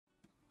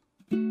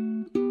She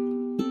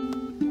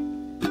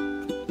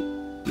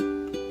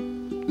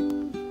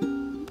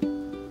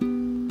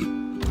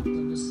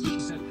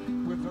said,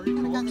 we're very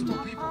corruptible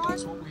people,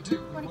 that's what we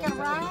do. Want to get a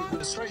ride?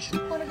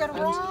 Administration. Want to get a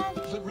ride?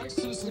 The next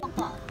to us,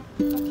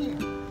 Look here.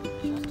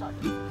 She'll start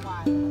to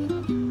fly.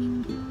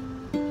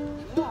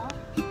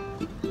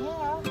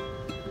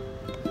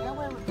 Yeah,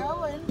 where we're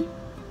going.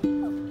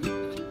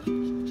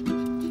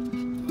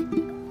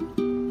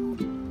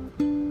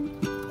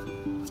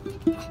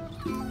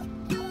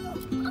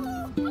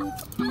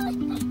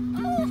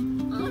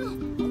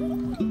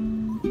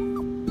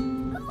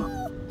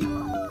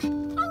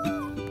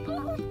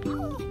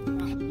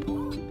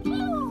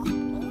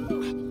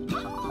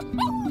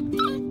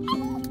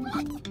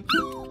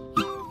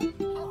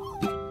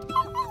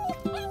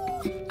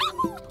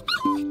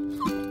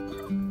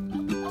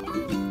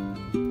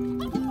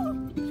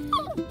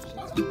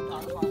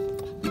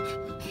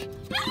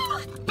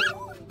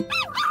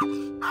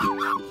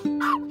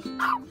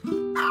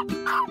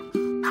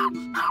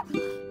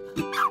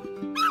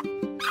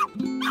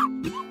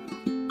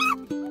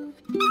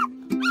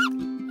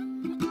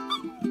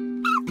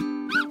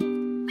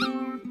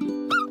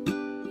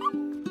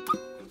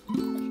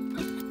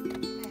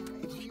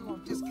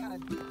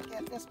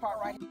 This part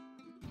right here.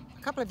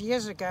 A couple of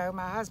years ago,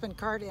 my husband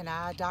Kurt and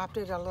I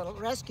adopted a little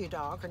rescue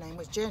dog. Her name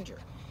was Ginger.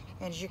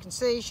 And as you can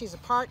see, she's a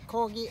part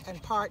Corgi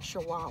and part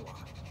Chihuahua.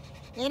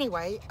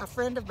 Anyway, a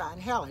friend of mine,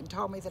 Helen,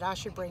 told me that I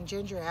should bring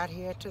Ginger out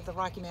here to the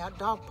Rocky Mount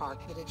Dog Park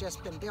that had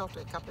just been built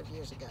a couple of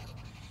years ago.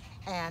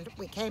 And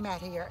we came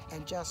out here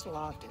and just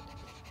loved it.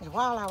 And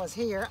while I was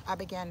here, I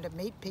began to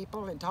meet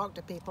people and talk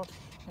to people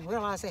and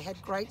realized they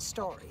had great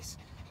stories.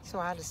 So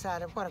I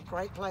decided what a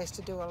great place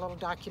to do a little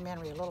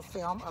documentary, a little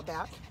film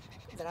about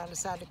that I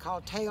decided to call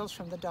Tales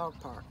from the Dog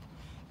Park.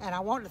 And I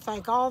want to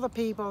thank all the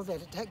people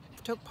that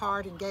took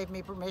part and gave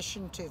me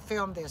permission to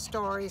film their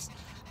stories.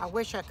 I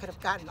wish I could have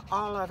gotten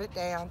all of it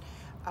down,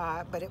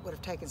 but it would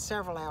have taken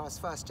several hours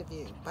for us to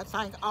view. But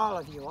thank all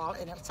of you all,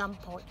 and at some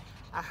point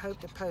I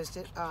hope to post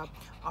it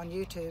on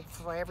YouTube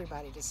for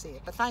everybody to see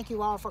it. But thank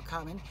you all for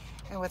coming,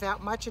 and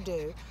without much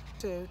ado,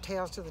 to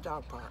Tales to the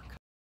Dog Park.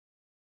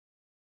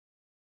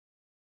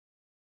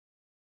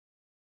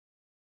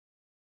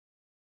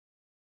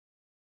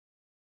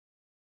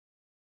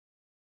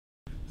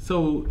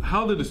 So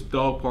how did this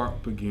dog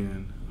park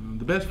begin?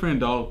 The Best Friend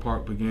Dog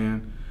Park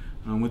began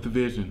with the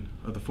vision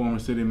of the former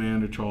city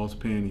manager Charles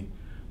Penny.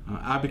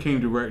 I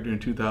became director in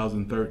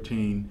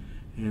 2013,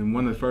 and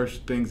one of the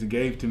first things he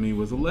gave to me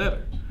was a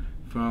letter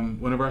from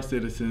one of our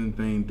citizens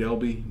named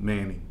Delby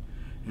Manning.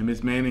 And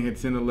Ms. Manning had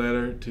sent a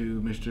letter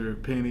to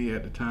Mr. Penny,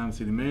 at the time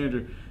city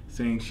manager,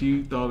 saying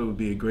she thought it would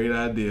be a great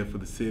idea for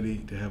the city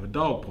to have a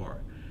dog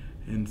park.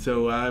 And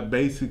so I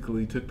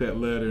basically took that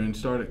letter and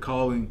started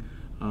calling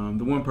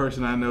the one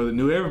person I know that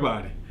knew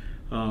everybody.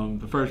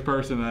 The first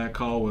person I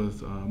called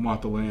was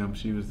Martha Lamb.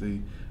 She was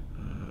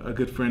a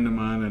good friend of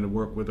mine, and I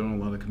worked with her on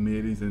a lot of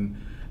committees. And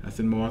I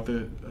said,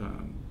 Martha,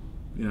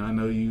 you know, I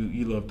know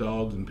you love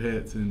dogs and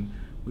pets, and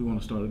we want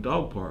to start a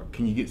dog park.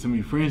 Can you get some of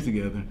your friends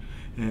together?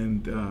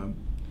 And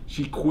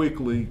she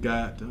quickly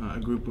got a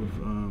group of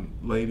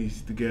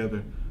ladies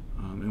together,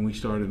 and we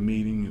started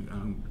meeting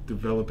and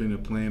developing a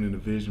plan and a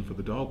vision for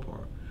the dog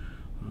park.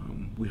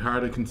 We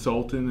hired a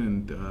consultant,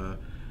 and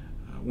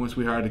once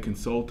we hired a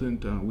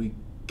consultant, we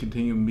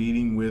continued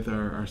meeting with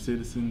our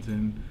citizens,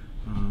 and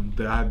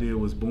the idea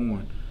was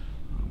born.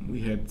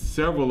 We had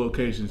several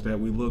locations that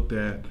we looked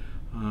at,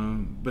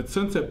 but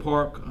Sunset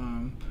Park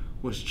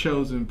was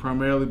chosen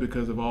primarily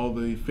because of all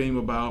the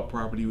FEMA buyout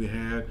property we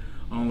had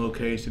on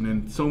location,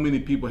 and so many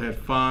people had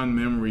fond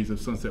memories of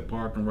Sunset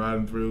Park and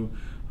riding through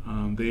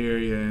the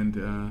area,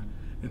 and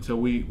so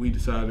we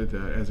decided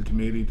as a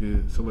committee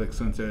to select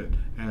Sunset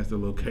as the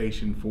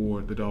location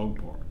for the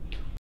dog park.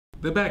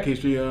 The back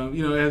history,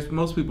 you know, as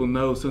most people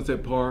know,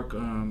 Sunset Park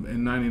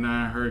in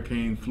 '99,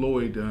 Hurricane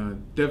Floyd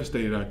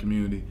devastated our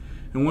community.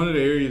 And one of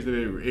the areas that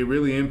it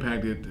really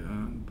impacted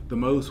the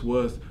most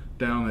was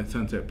down at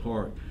Sunset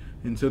Park.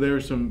 And so there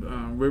were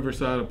some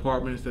riverside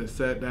apartments that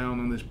sat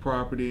down on this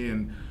property,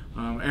 and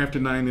after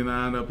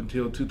 '99 up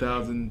until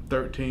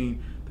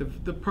 2013,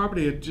 the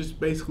property had just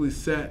basically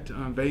sat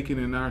vacant,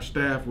 and our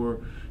staff were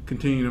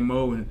continuing to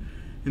mow.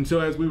 And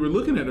so as we were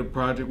looking at the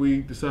project,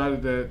 we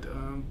decided that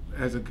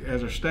as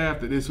our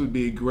staff, that this would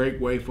be a great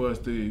way for us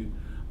to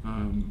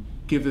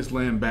give this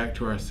land back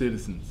to our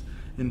citizens.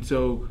 And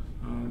so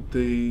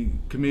the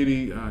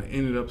committee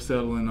ended up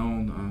settling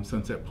on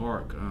Sunset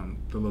Park,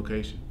 the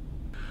location.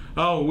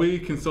 Oh, we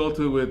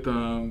consulted with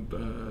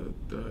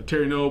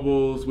Terry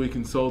Nobles, we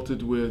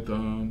consulted with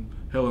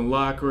Helen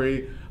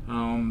Lockery,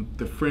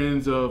 the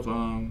Friends of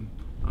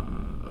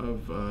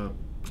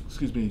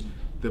excuse me,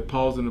 the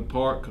Paws in the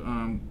Park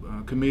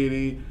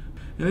committee,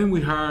 and then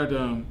we hired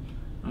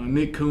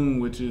Nick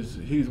Kuhn,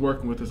 he's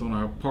working with us on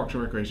our Parks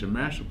and Recreation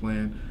Master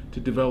Plan to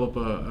develop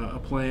a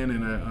plan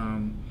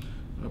and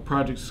a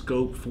project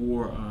scope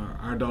for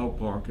our dog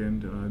park.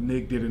 And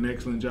Nick did an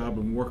excellent job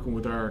of working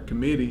with our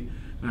committee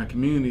and our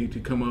community to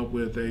come up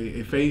with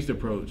a phased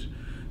approach.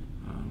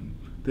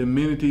 The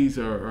amenities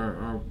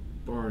are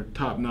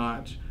top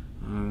notch.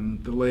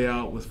 The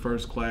layout was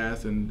first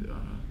class, and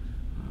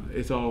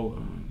it's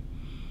all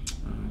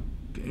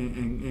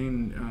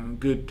in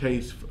good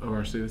taste of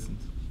our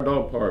citizens. Our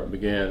dog park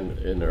began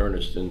in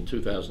earnest in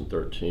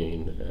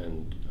 2013,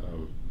 and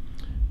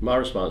my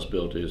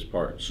responsibility as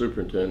park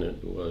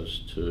superintendent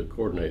was to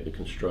coordinate the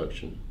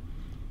construction.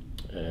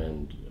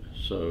 And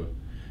so,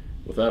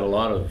 without a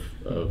lot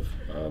of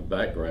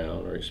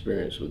background or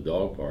experience with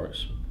dog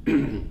parks,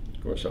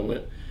 of course, I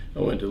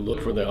went to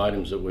look for the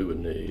items that we would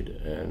need,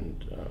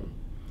 and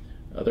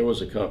there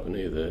was a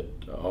company that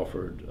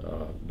offered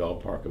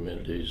dog park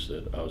amenities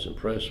that I was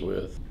impressed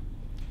with,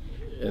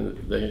 and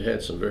they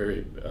had some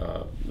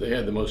they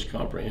had the most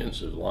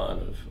comprehensive line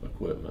of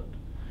equipment.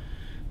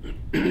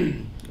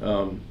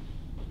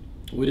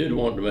 We did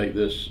want to make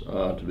this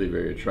to be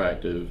very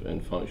attractive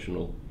and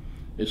functional.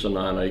 It's a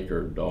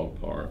 9-acre dog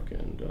park,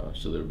 and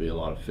so there'd be a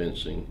lot of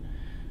fencing,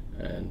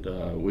 and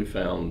we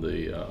found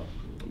the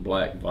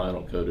black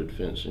vinyl coated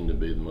fencing to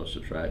be the most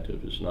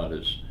attractive.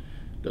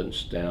 Doesn't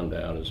stand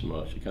out as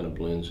much. It kind of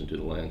blends into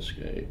the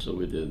landscape. So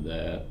we did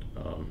that.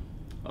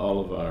 All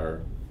of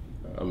our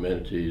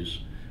amenities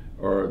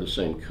are the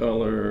same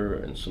color,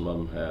 and some of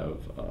them have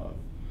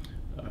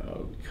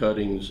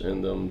cuttings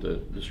in them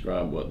that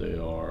describe what they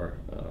are.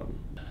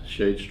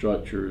 Shade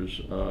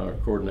structures are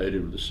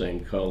coordinated with the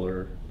same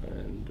color,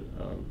 and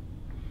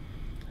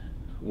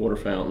water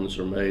fountains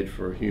are made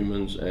for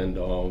humans and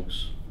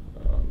dogs.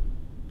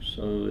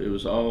 So it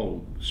was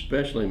all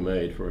specially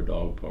made for a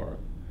dog park.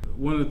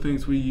 One of the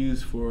things we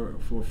use for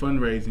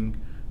fundraising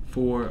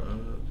for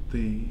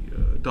the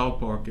dog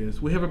park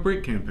is we have a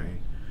brick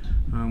campaign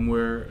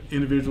where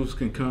individuals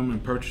can come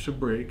and purchase a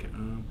brick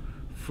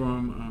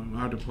from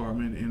our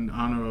department in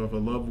honor of a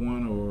loved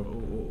one or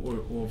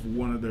of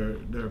one of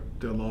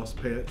their lost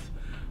pets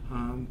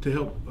to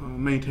help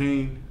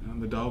maintain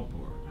the dog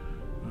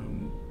park.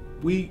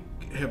 We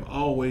have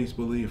always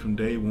believed from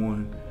day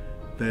one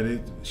that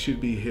it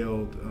should be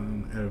held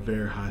at a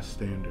very high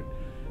standard,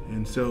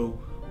 and so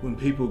when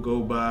people go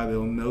by,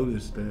 they'll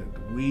notice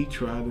that we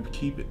try to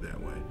keep it that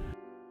way.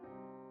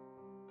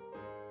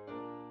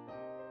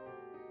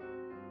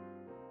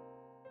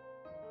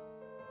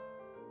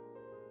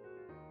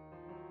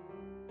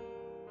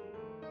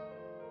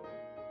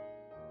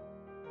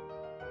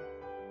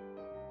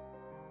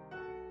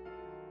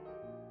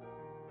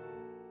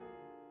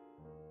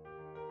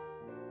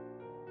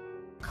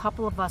 A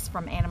couple of us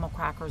from Animal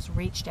Crackers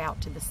reached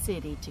out to the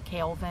city, to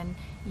Kelvin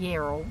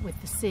Yarrell with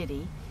the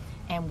city,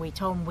 and we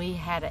told him we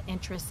had an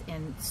interest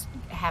in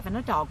having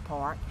a dog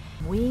park.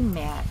 We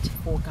met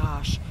for,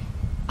 gosh,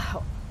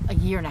 a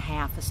year and a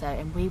half or so,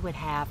 and we would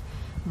have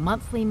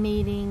monthly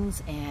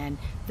meetings, and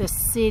the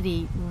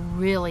city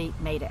really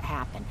made it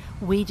happen.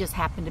 We just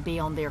happened to be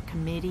on their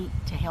committee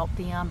to help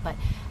them, but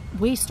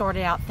we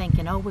started out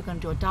thinking, oh, we're going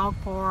to do a dog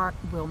park.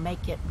 We'll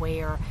make it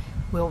where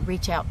we'll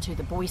reach out to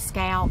the Boy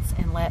Scouts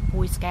and let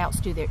Boy Scouts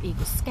do their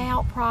Eagle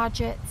Scout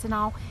projects and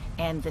all.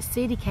 And the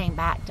city came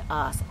back to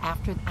us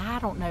after, I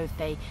don't know if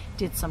they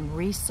did some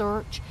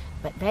research,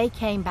 but they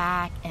came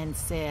back and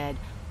said,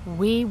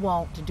 we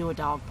want to do a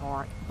dog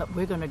park, but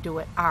we're going to do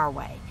it our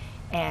way.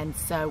 And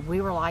so we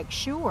were like,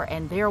 sure.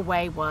 And their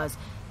way was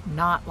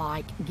not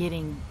like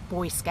getting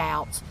Boy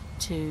Scouts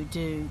to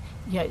do,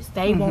 you know,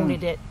 they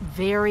wanted it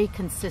very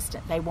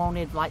consistent. They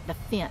wanted, like, the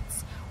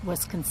fence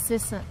was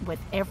consistent with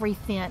every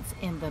fence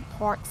in the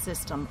park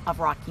system of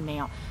Rocky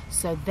Mount.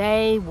 So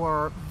they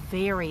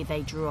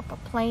drew up a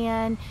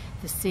plan.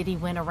 The city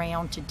went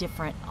around to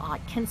different,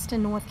 like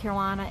Kinston, North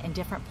Carolina, and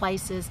different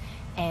places,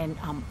 and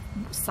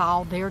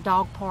saw their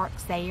dog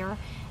parks there.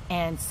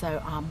 And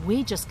so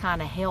we just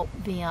kind of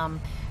helped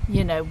them,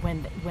 you know,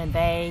 when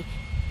they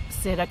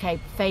said, okay,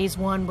 phase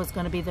 1 was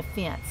going to be the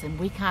fence, and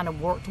we kind of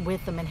worked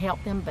with them and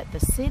helped them. But the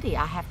city,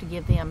 I have to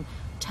give them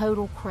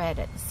total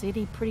credit. The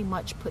city pretty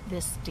much put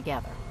this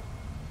together.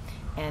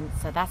 And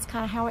so that's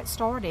kind of how it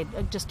started.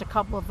 Just a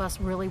couple of us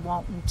really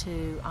wanting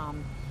to,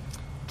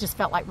 just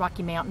felt like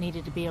Rocky Mount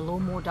needed to be a little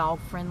more dog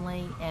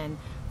friendly. And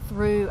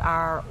through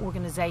our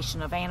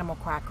organization of Animal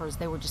Crackers,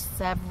 there were just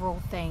several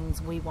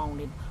things we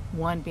wanted,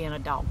 one being a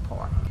dog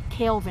park.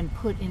 Kelvin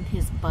put in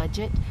his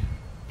budget,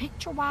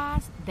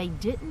 picture-wise, they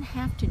didn't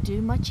have to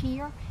do much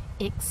here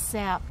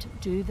except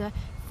do the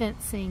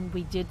fencing.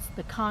 We did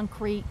the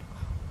concrete,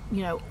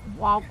 you know,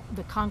 walk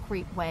the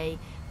concrete way.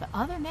 But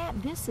other than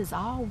that, this is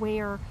all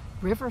where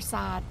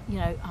Riverside, you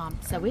know,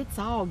 so it's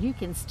all, you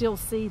can still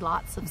see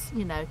lots of,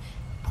 you know,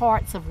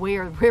 parts of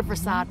where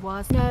Riverside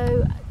was. You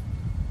know,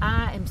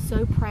 I am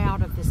so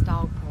proud of this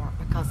dog park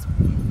because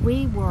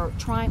we were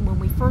trying, when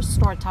we first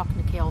started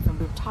talking to Kelvin,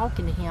 we were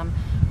talking to him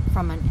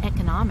from an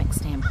economic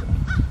standpoint.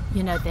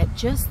 You know, that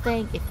just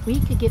think if we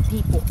could get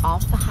people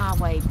off the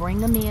highway, bring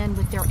them in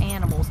with their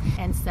animals.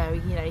 And so,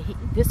 you know,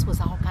 this was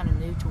all kind of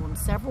new to him.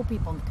 Several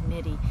people on the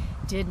committee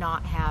did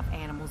not have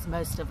animals.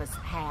 Most of us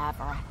have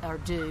or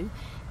do.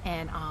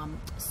 And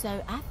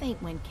so I think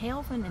when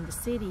Kelvin and the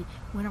city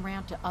went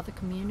around to other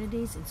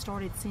communities and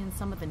started seeing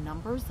some of the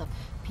numbers of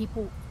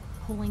people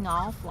pulling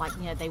off, like,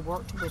 you know, they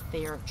worked with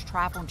their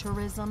travel and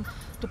tourism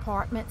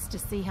departments to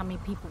see how many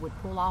people would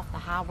pull off the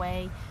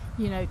highway,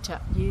 you know,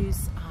 to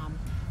use.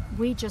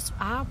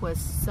 I was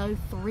so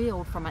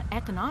thrilled from an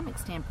economic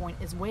standpoint,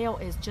 as well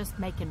as just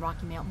making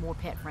Rocky Mount more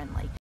pet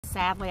friendly.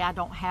 Sadly, I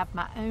don't have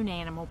my own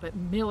animal, but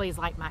Millie's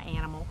like my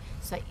animal.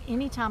 So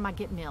anytime I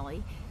get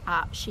Millie,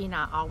 she and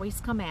I always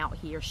come out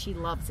here. She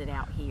loves it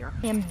out here.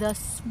 And the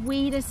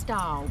sweetest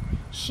dog.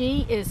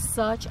 She is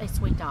such a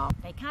sweet dog.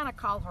 They kind of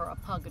call her a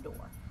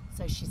pugador.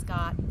 So she's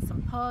got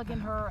some pug in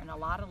her and a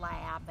lot of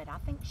lab, but I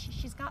think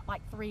she's got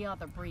like 3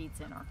 other breeds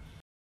in her.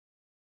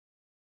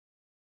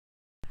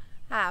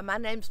 Hi, my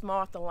name's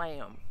Martha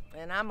Lamb,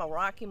 and I'm a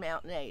Rocky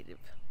Mount native.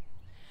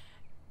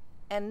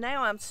 And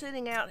now I'm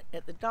sitting out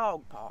at the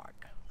dog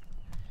park.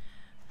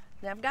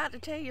 Now I've got to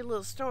tell you a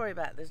little story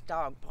about this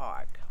dog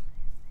park.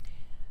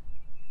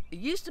 It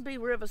used to be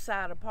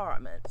Riverside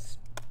Apartments.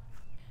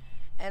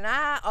 And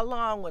I,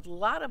 along with a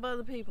lot of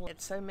other people, had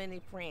so many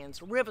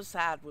friends.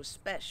 Riverside was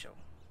special.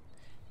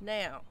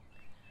 Now,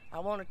 I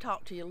want to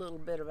talk to you a little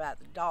bit about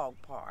the dog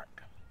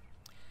park.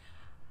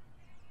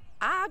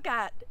 I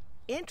got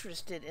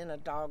interested in a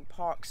dog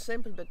park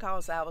simply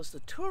because I was the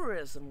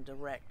tourism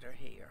director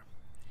here.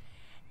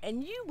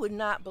 And you would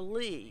not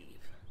believe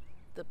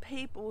the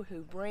people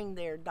who bring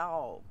their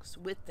dogs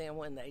with them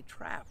when they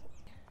travel.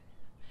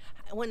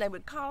 When they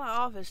would call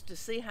our office to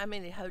see how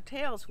many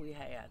hotels we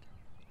had,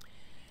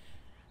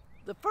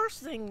 the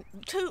first things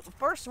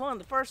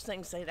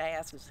they'd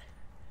ask is,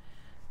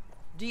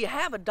 "Do you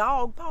have a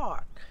dog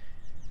park?"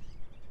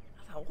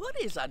 I thought, "What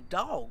is a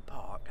dog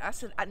park?" I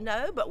said, "I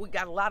know, but we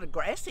got a lot of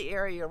grassy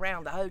area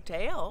around the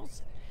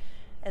hotels."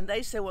 And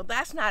they said, "Well,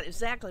 that's not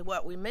exactly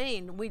what we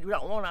mean. We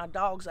don't want our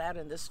dogs out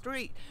in the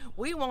street.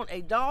 We want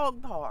a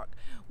dog park.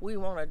 We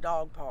want a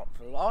dog park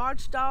for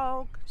large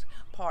dogs,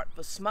 park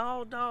for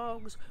small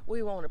dogs.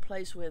 We want a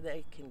place where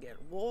they can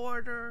get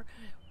water,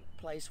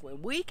 a place where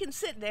we can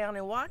sit down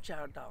and watch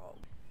our dog."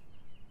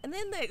 And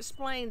then they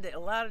explained that a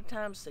lot of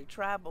times they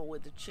travel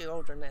with the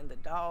children and the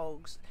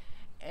dogs,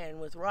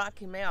 and with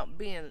Rocky Mount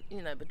being,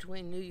 you know,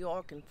 between New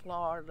York and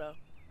Florida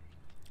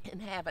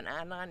and having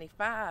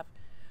I-95,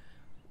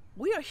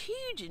 we are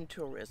huge in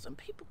tourism.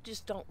 People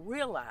just don't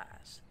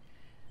realize.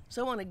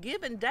 So on a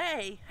given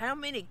day, how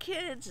many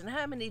kids and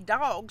how many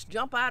dogs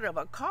jump out of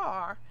a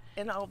car,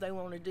 and all they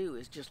want to do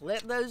is just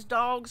let those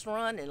dogs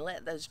run and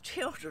let those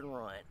children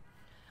run.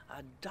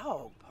 A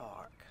dog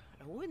park.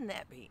 Now, wouldn't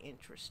that be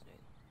interesting?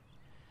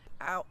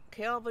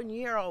 Kelvin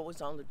Yarrow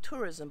was on the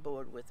tourism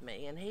board with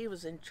me, and he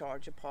was in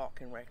charge of park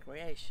and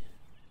recreation.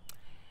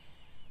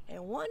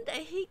 And one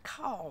day he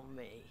called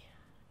me,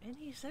 and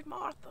he said,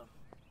 "Martha,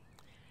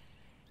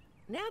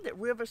 now that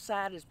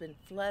Riverside has been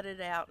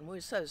flooded out, and we're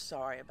so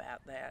sorry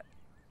about that,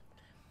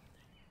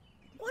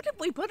 what if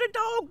we put a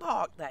dog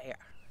park there?"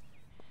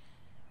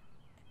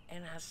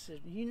 And I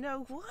said, "You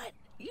know what?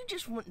 You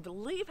just wouldn't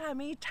believe how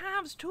many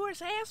times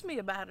tourists ask me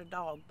about a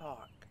dog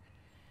park."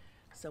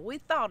 So we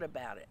thought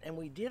about it, and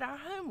we did our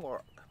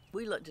homework.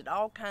 We looked at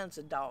all kinds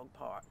of dog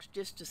parks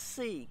just to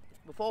see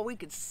before we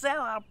could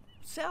sell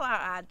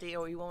our idea,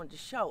 or we wanted to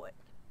show it.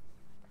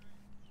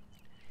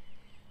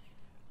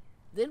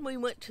 Then we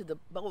went to the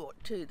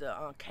board, to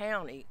the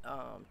county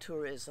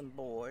tourism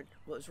board.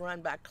 It was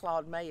run by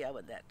Claude Mayo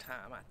at that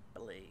time, I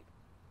believe.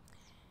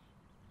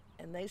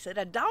 And they said,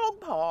 "A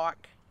dog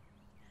park?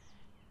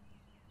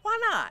 Why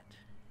not?"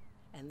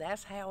 And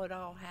that's how it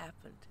all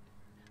happened.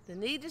 The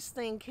neatest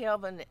thing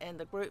Kelvin and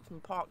the group from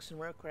Parks and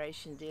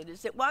Recreation did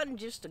is it wasn't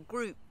just a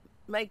group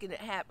making it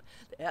happen.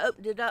 They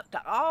opened it up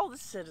to all the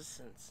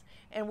citizens.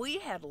 And we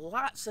had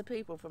lots of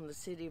people from the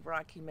city of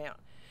Rocky Mount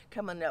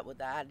coming up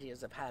with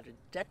ideas of how to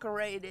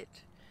decorate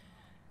it,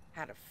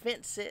 how to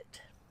fence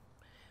it,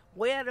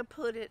 where to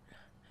put it,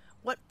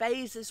 what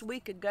phases we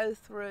could go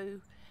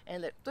through,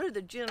 and that through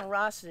the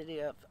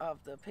generosity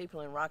of the people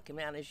in Rocky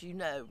Mount, as you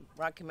know,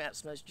 Rocky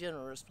Mount's the most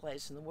generous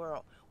place in the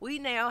world, we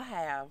now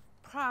have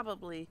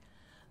probably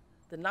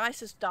the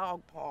nicest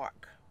dog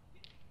park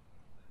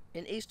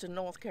in eastern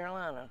North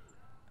Carolina.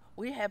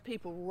 We have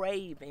people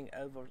raving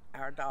over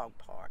our dog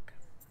park.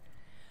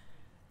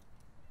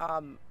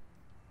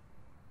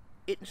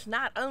 It's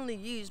not only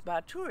used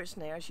by tourists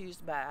now, it's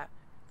used by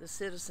the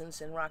citizens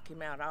in Rocky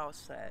Mount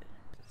also.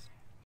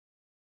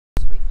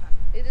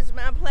 It is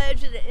my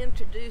pleasure to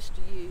introduce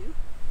to you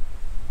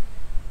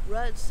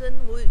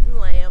Rudson Wooten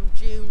Lamb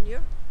Jr.,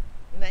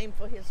 named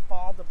for his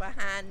father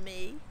behind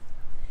me.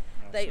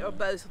 They are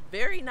both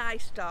very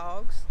nice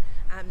dogs.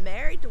 I'm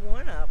married to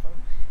one of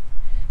them,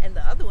 and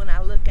the other one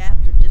I look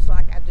after just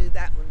like I do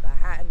that one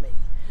behind me.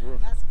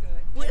 That's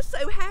good. We're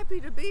so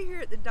happy to be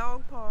here at the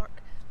dog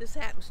park. This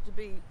happens to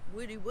be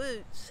Woody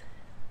Woot's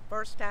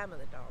first time in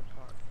the dog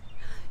park.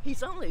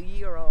 He's only a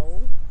year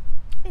old,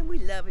 and we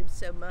love him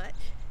so much.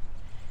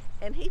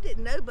 And he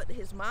didn't know, but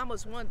his mom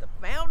was one of the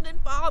founding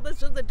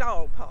fathers of the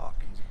dog park.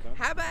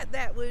 How about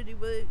that, Woody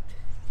Woot?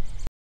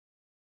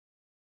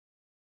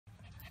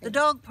 The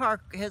dog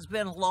park has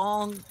been a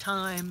long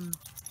time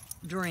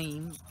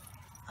dream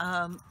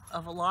of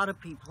a lot of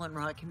people in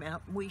Rocky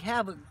Mount. We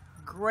have a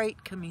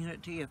great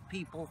community of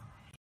people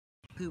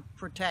who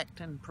protect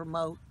and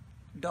promote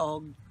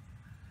dog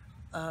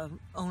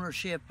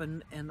ownership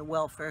and the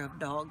welfare of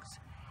dogs,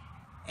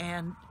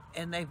 and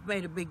they've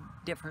made a big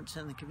difference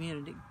in the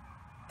community.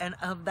 And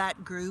of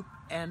that group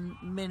and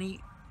many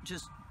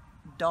just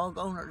dog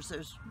owners,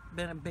 there's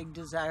been a big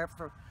desire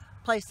for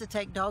a place to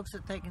take dogs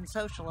that they can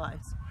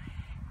socialize.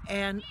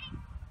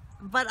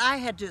 But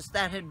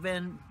that had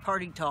been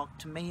party talk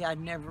to me. I'd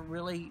never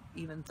really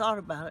even thought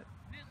about it.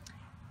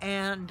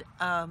 And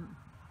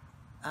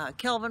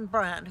Kelvin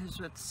Bryant, who's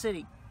with the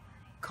city,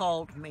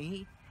 called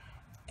me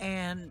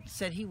and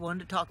said he wanted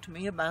to talk to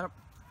me about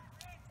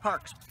a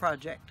parks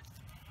project.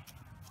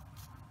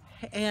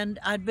 And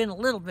I'd been a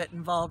little bit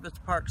involved with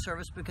the Park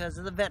Service because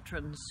of the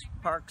Veterans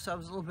Park, so I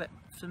was a little bit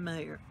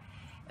familiar.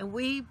 And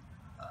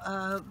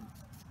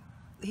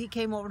he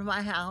came over to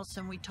my house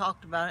and we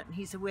talked about it, and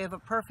he said, we have a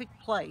perfect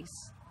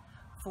place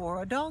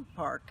for a dog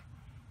park.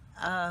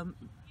 And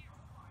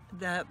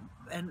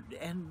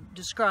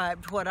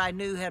described what I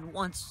knew had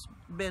once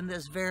been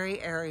this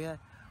very area,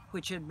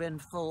 which had been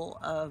full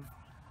of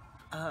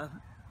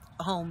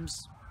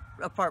homes,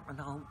 apartment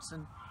homes.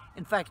 And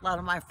in fact, a lot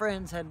of my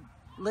friends had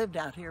lived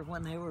out here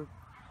when they were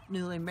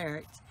newly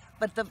married.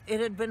 But it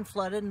had been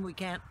flooded, and we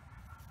can't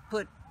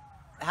put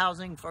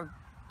housing for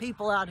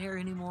people out here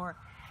anymore.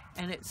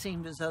 And it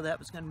seemed as though that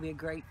was going to be a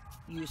great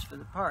use for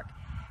the park.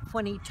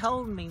 When he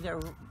told me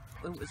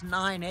it was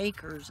 9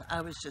 acres,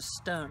 I was just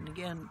stunned.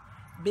 Again,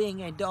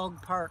 being a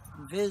dog park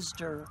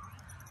visitor,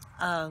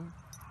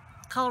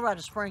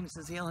 Colorado Springs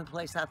is the only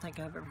place I think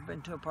I've ever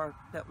been to a park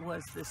that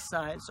was this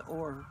size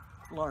or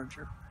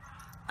larger.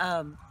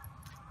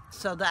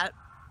 So that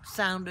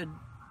sounded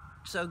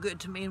so good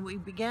to me, and we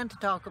began to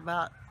talk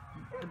about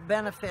the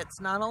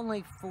benefits not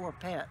only for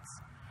pets,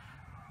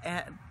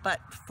 but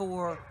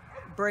for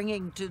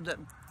bringing to the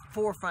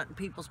forefront in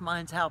people's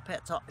minds how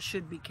pets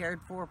should be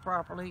cared for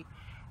properly.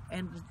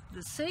 And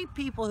the city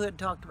people who had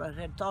talked about it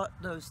had thought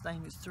those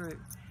things through.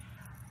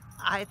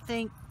 I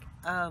think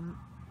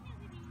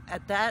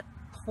at that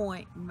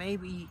point,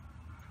 maybe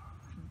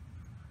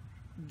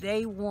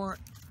they weren't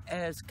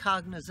as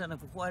cognizant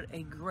of what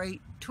a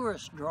great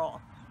tourist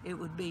draw it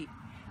would be.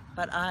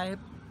 But I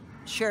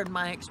shared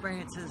my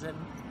experiences, and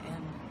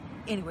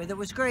anyway, there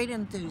was great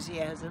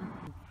enthusiasm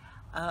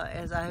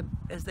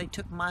as they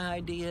took my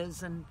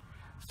ideas and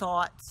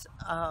thoughts.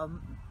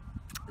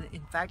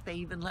 In fact, they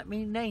even let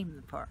me name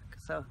the park.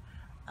 So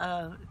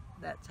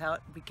that's how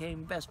it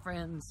became Best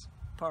Friends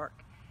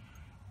Park.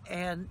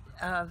 And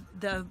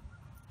the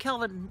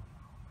Kelvin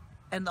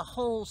and the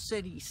whole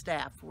city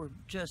staff were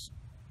just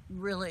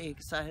really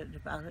excited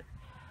about it.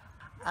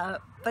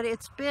 But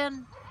it's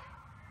been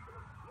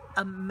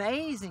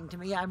amazing to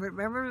me. I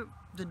remember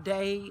the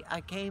day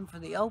I came for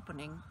the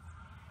opening,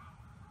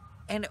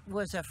 and it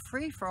was a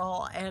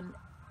free-for-all, and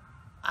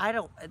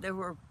there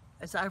were,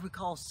 as I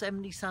recall,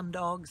 70-some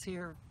dogs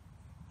here,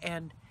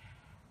 and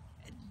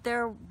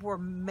there were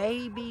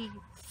maybe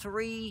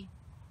 3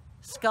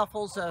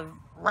 scuffles of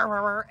rah, rah,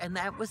 rah, and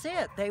that was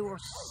it. They were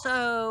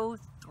so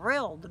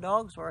thrilled. The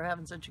dogs were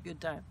having such a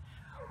good time.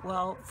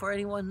 Well, for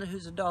anyone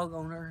who's a dog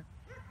owner,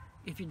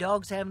 if your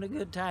dog's having a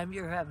good time,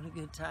 you're having a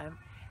good time.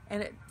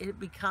 And it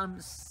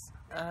becomes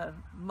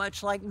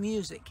much like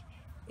music.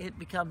 It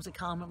becomes a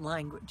common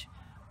language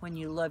when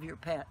you love your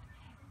pet.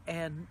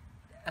 And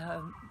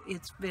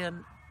it's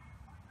been,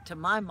 to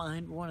my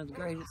mind, one of the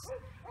greatest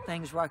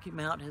things Rocky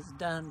Mount has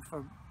done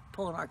for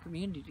pulling our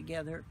community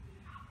together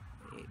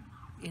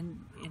in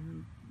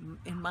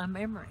my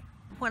memory.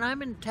 When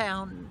I'm in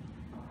town,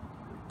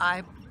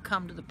 I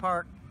come to the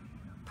park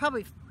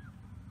probably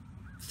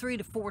 3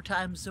 to 4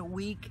 times a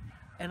week,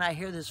 and I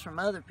hear this from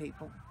other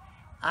people.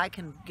 I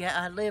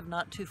live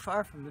not too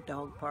far from the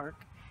dog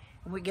park,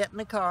 and we get in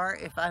the car.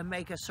 If I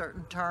make a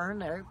certain turn,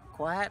 they're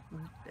quiet,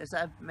 and as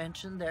I've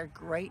mentioned, they're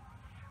great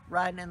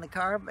riding in the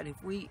car. But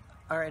if we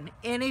are in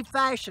any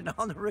fashion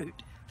on the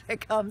route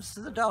that comes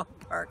to the dog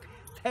park,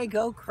 they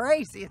go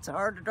crazy. It's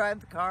hard to drive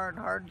the car and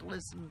hard to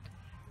listen,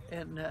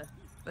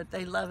 but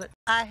they love it.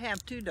 I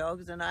have 2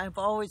 dogs, and I've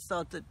always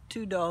thought that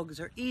 2 dogs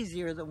are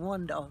easier than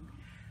 1 dog,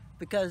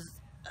 because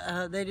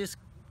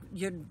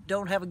you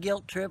don't have a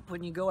guilt trip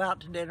when you go out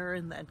to dinner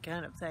and that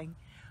kind of thing.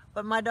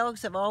 But my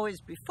dogs have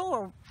always,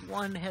 before,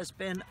 one has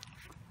been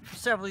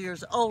several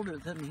years older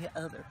than the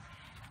other.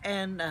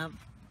 And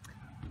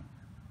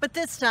but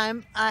this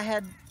time I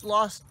had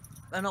lost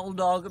an old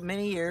dog of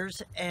many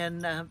years,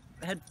 and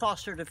had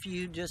fostered a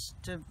few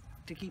just to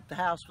keep the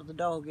house with the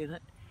dog in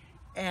it.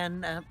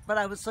 And but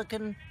I was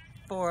looking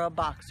for a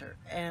boxer,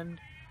 and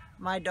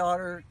my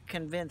daughter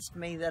convinced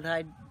me that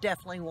I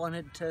definitely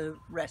wanted to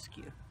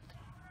rescue.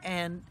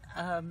 And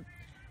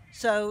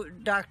so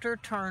Dr.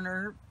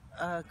 Turner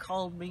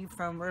called me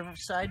from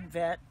Riverside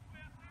Vet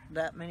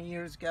that many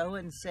years ago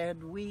and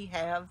said, we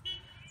have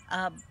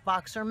a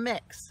boxer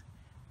mix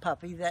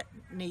puppy that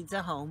needs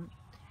a home.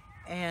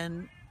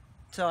 And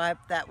so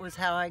that was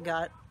how I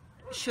got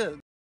Shug.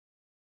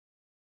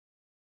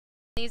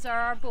 These are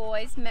our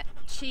boys,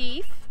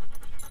 Chief,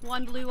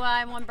 one blue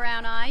eye, one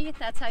brown eye.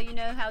 That's how you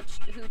know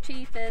who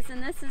Chief is.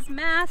 And this is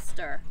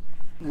Master.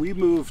 We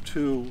moved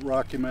to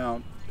Rocky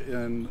Mount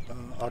in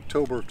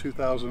October of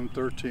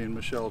 2013.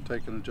 Michelle had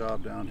taken a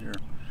job down here.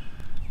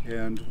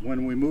 And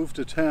when we moved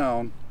to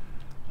town,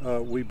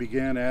 we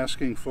began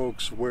asking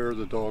folks where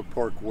the dog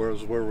park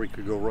was, where we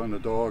could go run the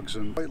dogs.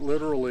 And quite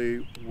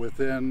literally,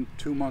 within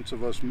 2 months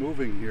of us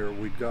moving here,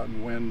 we'd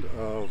gotten wind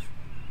of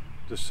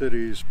the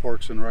city's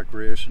Parks and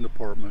Recreation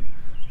Department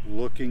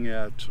looking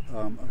at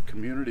a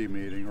community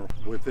meeting.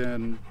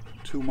 Within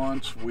 2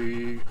 months,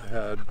 we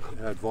had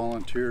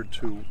volunteered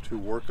to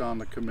work on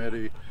the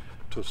committee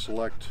to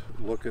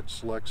look at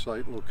select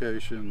site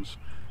locations.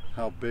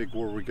 How big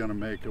were we going to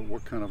make it?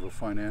 What kind of a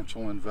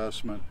financial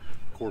investment?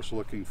 Of course,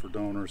 looking for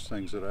donors,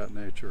 things of that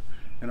nature.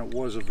 And it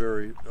was a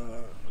very,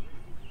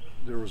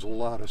 there was a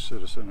lot of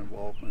citizen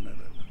involvement in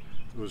it.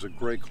 It was a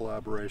great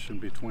collaboration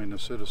between the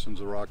citizens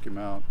of Rocky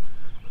Mount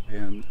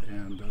and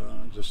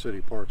the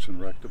City Parks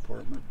and Rec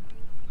Department.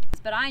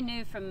 But I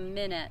knew from a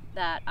minute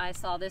that I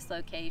saw this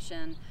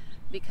location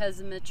because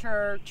of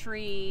mature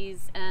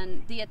trees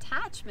and the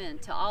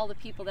attachment to all the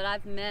people that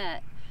I've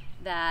met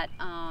that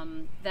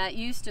that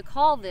used to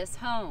call this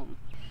home.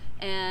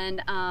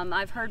 And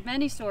I've heard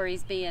many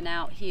stories being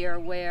out here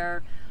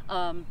where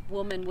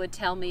woman would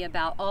tell me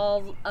about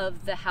all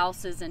of the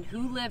houses and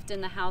who lived in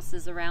the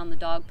houses around the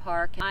dog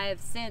park. I have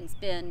since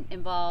been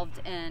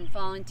involved and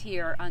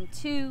volunteer on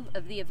 2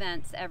 of the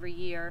events every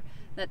year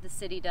that the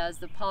city does,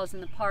 the Paws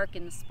in the Park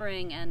in the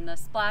spring and the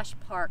Splash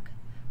Park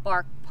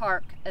Bark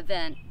Park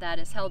event that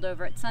is held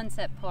over at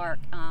Sunset Park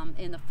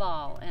in the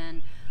fall.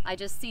 And I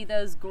just see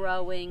those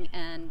growing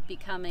and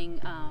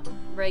becoming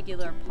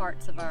regular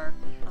parts of our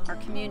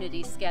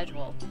community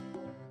schedule.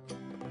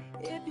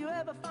 If you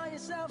ever find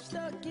yourself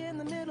stuck in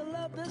the middle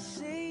of the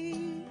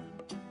sea,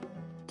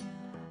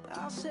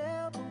 I'll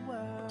sail the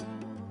world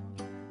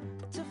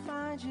to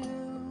find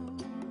you.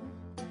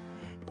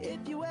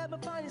 If you ever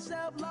find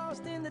yourself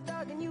lost in the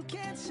dark and you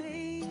can't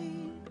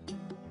see,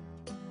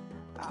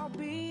 I'll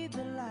be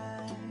the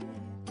light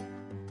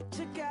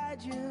to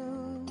guide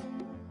you.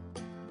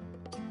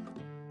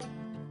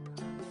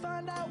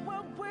 Find out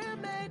what we're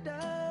made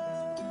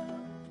of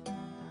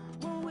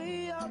when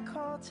we are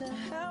called to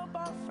help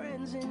our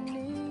friends in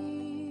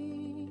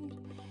need.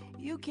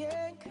 You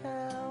can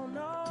count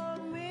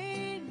on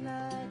me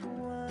like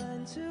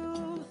 1,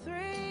 2,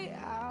 3,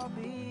 I'll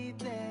be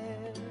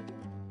there.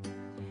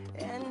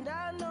 And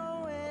I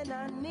know when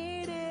I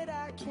need it,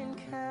 I can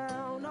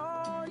count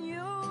on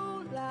you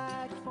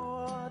like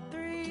 4,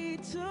 3,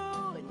 2,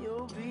 and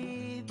you'll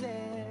be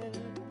there.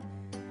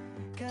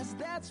 'Cause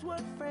that's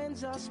what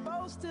friends are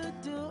supposed to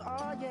do,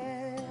 oh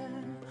yeah.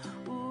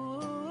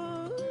 Ooh,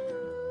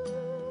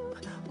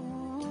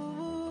 ooh,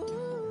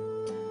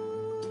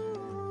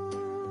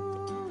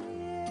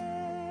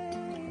 yeah,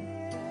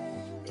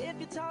 yeah. If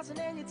you're tossing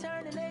and you're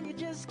turning and you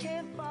just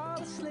can't fall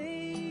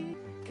asleep,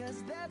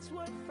 'cause that's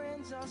what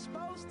friends are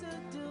supposed to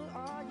do,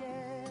 oh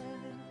yeah.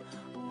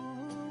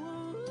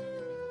 Ooh,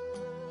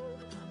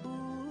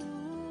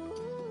 ooh,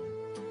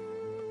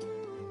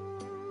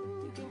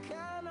 you can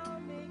count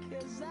on me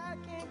 'cause I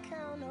can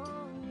count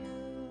on you.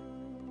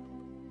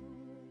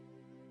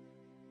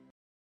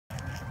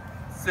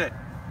 Sit.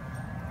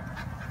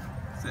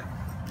 Sit.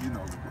 You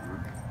know the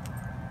word.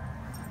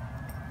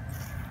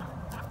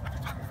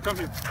 Come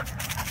here.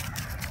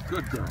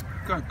 Good girl.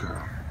 Good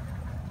girl.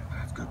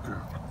 That's good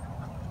girl.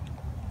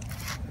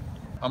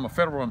 I'm a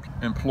federal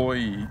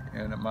employee,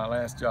 and my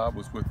last job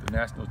was with the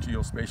National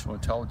Geospatial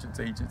Intelligence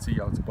Agency.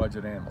 I was a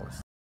budget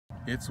analyst.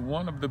 It's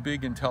one of the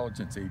big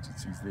intelligence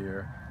agencies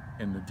there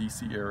in the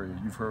DC area.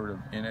 You've heard of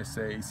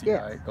NSA,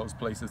 CIA, yes. Those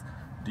places,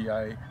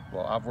 DIA.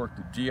 Well, I've worked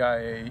at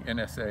DIA,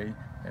 NSA,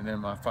 and then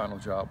my final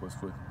job was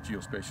with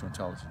Geospatial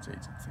Intelligence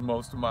Agency.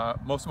 Most of my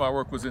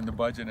work was in the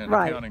budget and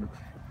accounting.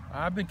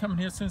 I've been coming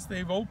here since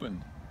they've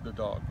opened the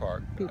dog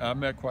park. I've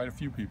met quite a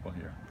few people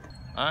here.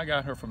 I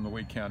got her from the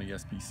Wake County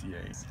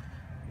SPCA.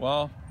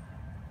 Well,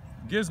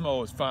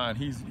 Gizmo is fine.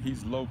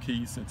 He's low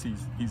key since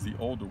he's the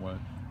older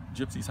one.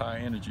 Gypsy's high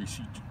energy.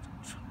 She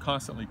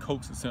constantly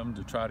coaxes him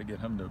to try to get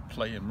him to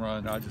play and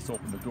run. I just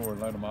open the door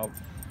and let them out,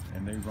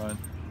 and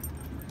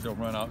they'll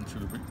run out into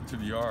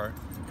the yard.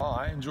 Oh,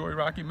 I enjoy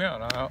Rocky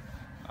Mount.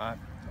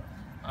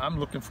 I'm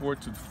looking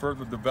forward to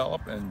further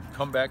develop and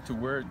come back to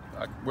where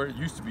it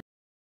used to be.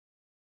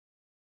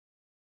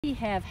 We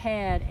have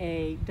had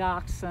a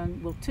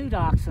dachshund, well, 2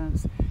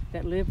 dachshunds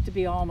that lived to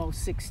be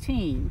almost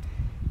 16.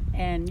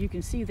 And you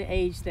can see the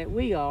age that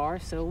we are,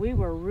 so we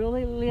were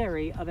really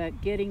leery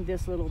about getting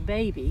this little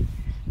baby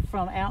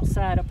from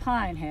outside of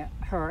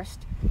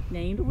Pinehurst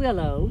named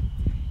Willow.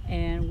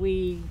 And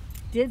we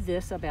did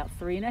this about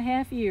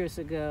 3.5 years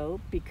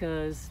ago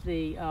because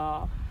the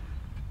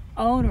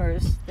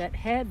owners that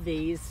had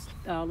these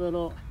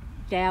little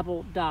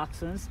dabble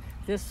dachshunds,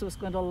 this was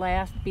going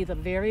to be the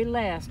very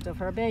last of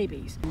her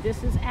babies.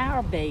 This is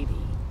our baby.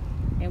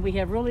 And we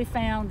have really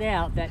found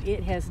out that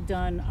it has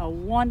done a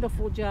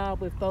wonderful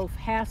job with both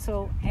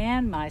Hassel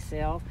and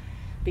myself.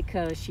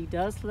 because she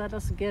does let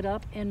us get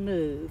up and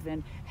move,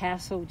 and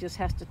Hassel just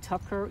has to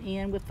tuck her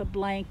in with the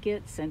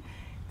blankets, and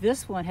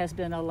this one has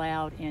been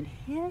allowed in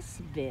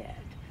his bed.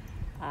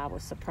 I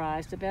was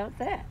surprised about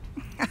that.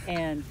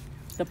 And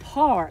the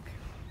park,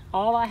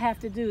 all I have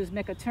to do is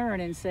make a turn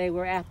and say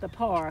we're at the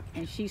park,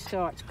 and she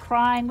starts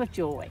crying with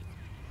joy.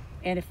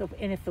 And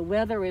if the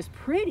weather is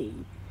pretty,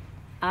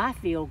 I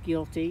feel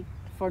guilty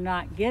for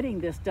not getting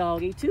this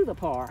doggy to the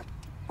park,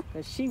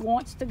 because she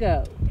wants to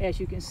go, as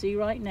you can see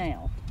right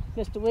now.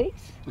 Mr.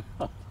 Weeks,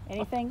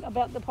 anything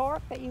about the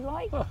park that you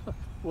like?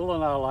 Will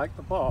and I like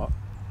the park.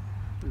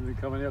 We've been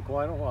coming here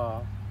quite a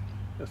while.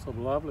 It's a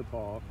lovely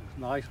park. It's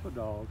nice for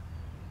dogs.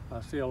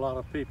 I see a lot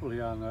of people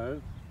here I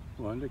know,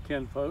 one to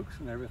kin folks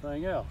and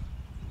everything else.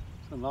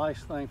 It's a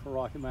nice thing for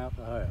Rocky Mount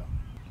to have.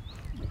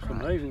 It's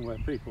amazing where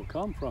people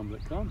come from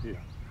that come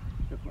here.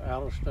 They're from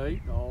out of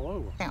state and all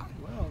over. Yeah.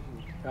 Well,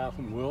 the guy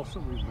from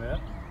Wilson we met.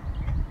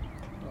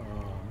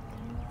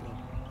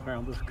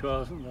 Found this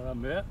cousin that I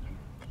met.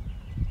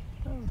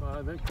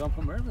 They come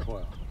from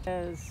everywhere.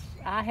 Because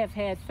I have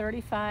had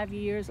 35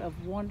 years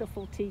of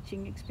wonderful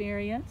teaching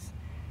experience,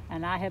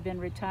 and I have been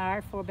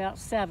retired for about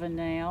 7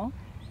 now.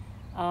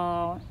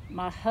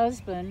 My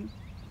husband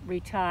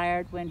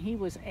retired when he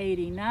was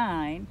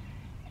 89,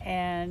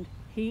 and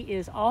he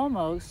is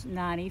almost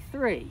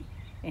 93.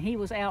 And he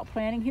was out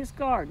planting his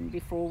garden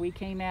before we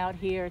came out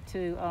here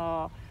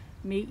to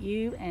meet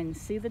you and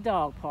see the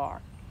dog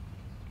park.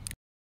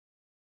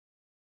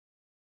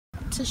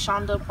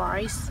 Tashonda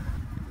Bryce.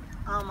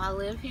 I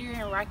live here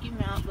in Rocky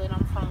Mount, but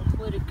I'm from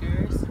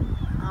Whitakers.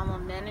 I'm a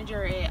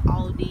manager at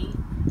Aldi,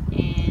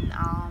 and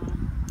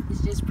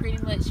it's just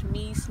pretty much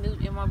me, Snoop,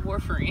 and my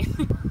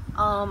boyfriend.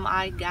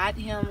 I got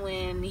him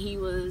when he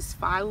was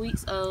 5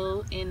 weeks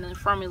old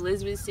from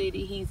Elizabeth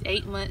City. He's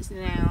 8 months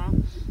now.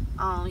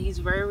 He's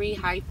very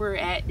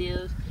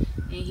hyperactive,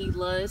 and he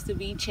loves to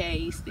be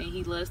chased, and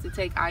he loves to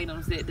take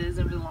items that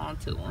doesn't belong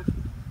to him.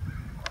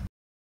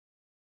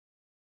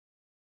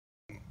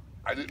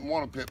 I didn't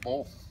want a pit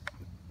bull.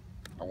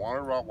 I wanted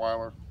a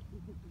Rottweiler.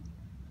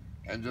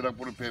 Ended up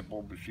with a pit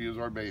bull, but she is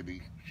our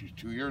baby. She's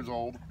 2 years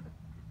old,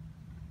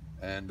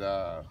 and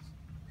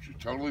she's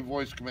totally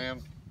voice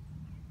command.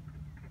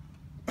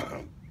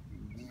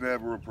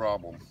 Never a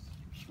problem.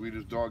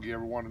 Sweetest dog you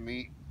ever want to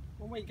meet.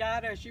 When we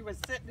got her, she was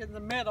sitting in the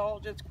middle,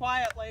 just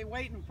quietly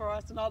waiting for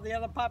us, and all the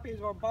other puppies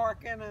were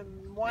barking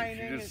and whining,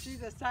 and she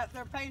just sat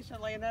there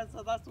patiently, and that's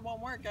the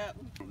one we're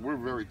getting. We're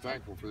very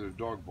thankful for their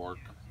dog bark.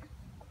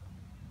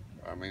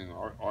 I mean,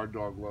 our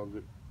dog loves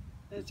it.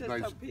 It's just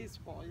nice. So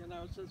peaceful, you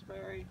know, it's just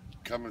very...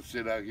 Come and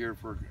sit out here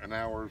for an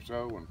hour or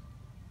so and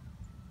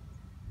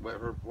let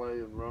her play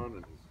and run,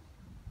 and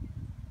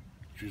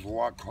she's a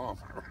lot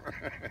calmer.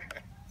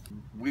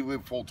 We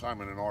live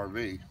full-time in an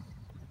RV,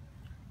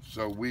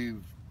 so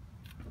we've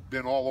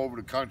been all over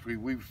the country.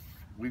 We've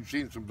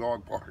seen some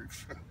dog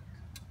parks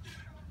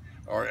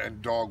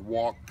and dog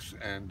walks,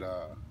 and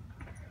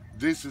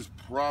this is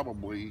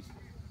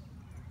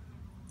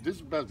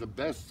about the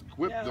best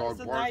equipped dog park. It's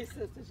the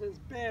nicest. It's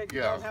just big. Yeah.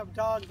 You don't have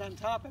dogs on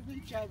top of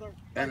each other.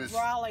 And like it's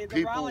Raleigh, the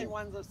people, Raleigh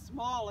ones are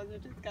small, and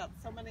it just got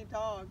so many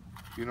dogs.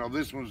 You know,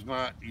 this one's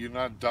not, you're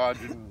not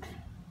dodging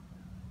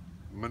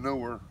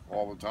manure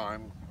all the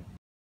time.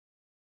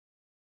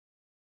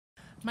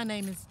 My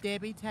name is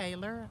Debbie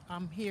Taylor.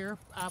 I'm here.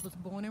 I was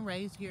born and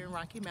raised here in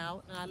Rocky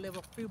Mount, and I live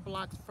a few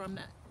blocks from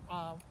the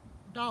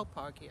dog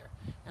park here,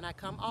 and I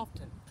come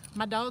often.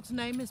 My dog's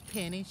name is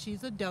Penny.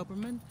 She's a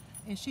Doberman,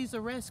 and she's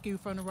a rescue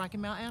from the Rocky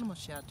Mount Animal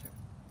Shelter.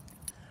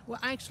 Well,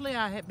 actually,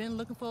 I had been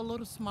looking for a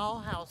little small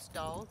house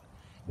dog,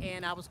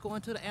 and I was going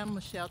to the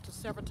animal shelter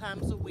several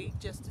times a week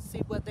just to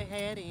see what they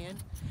had in.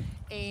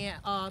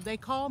 And they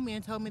called me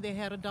and told me they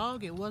had a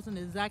dog. It wasn't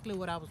exactly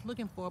what I was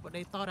looking for, but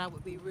they thought I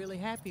would be really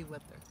happy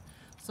with her.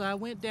 So I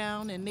went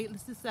down, and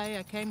needless to say,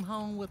 I came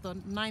home with a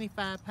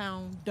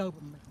 95-pound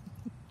Doberman.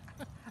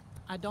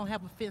 I don't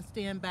have a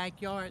fenced-in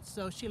backyard,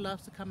 so she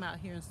loves to come out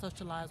here and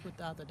socialize with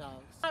the other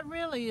dogs. Not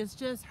really, it's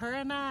just her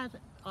and I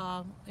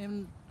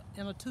in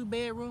a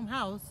 2-bedroom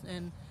house,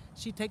 and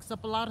she takes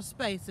up a lot of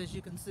space, as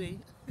you can see.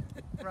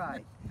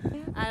 Right.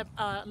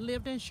 I've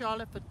lived in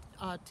Charlotte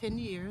for 10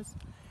 years,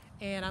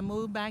 and I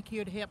moved back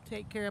here to help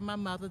take care of my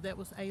mother that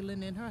was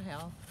ailing in her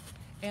health.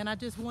 And I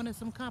just wanted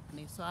some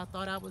company, so I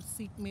thought I would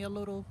seek me a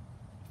little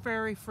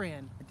furry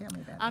friend. Tell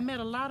me about I met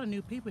a lot of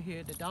new people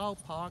here at the dog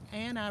park,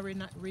 and I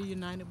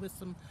reunited with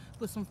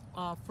some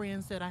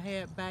friends that I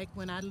had back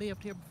when I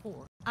lived here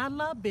before. I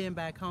love being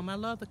back home. I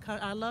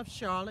love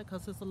Charlotte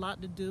because there's a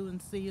lot to do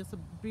and see. It's a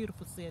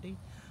beautiful city,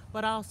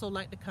 but I also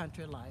like the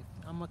country life.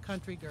 I'm a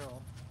country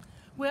girl.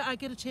 Well, I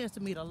get a chance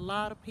to meet a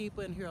lot of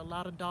people and hear a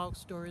lot of dog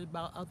stories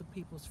about other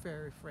people's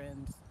furry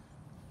friends.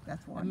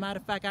 That's wonderful. As a matter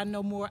of fact, I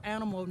know more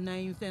animal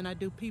names than I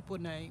do people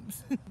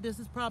names. This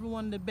is probably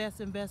one of the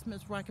best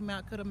investments Rocky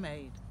Mount could have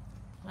made.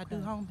 I do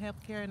home health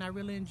care, and I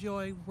really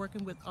enjoy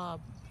working with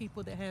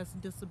people that has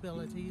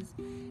disabilities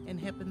and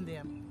helping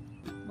them.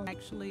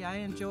 Actually, I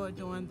enjoy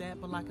doing that,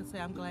 but like I say,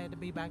 I'm glad to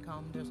be back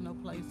home. There's no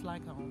place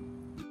like home.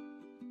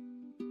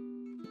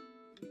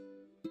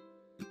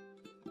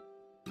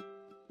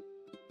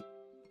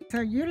 So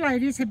you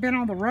ladies have been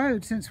on the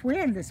road since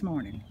when this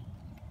morning?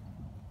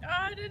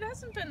 It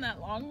hasn't been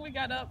that long. We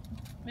got up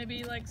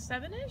maybe like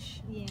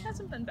 7-ish. Yeah. It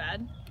hasn't been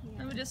bad. Yeah.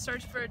 And we just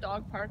searched for a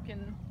dog park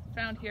and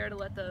found here to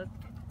let the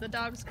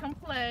dogs come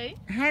play.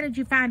 How did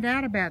you find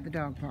out about the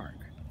dog park?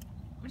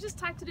 We just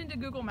typed it into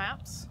Google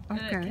Maps and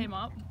it came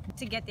up.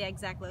 To get the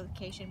exact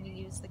location, we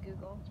used the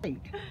Google.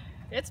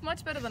 It's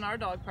much better than our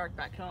dog park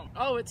back home.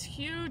 Oh, it's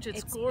huge,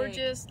 it's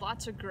gorgeous, big.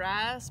 Lots of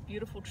grass,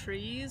 beautiful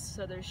trees,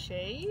 so there's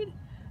shade.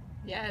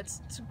 Yeah, it's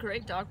a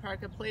great dog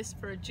park, a place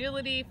for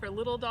agility, for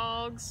little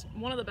dogs.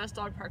 One of the best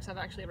dog parks I've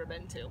actually ever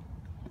been to.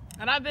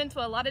 And I've been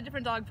to a lot of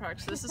different dog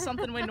parks. This is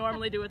something we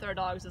normally do with our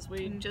dogs, is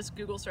we just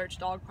Google search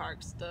dog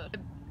parks. I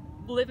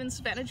live in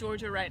Savannah,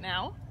 Georgia right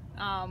now,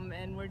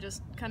 and we're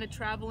just kind of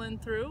traveling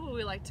through.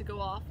 We like to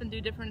go off and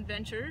do different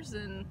adventures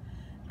and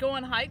go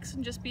on hikes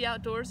and just be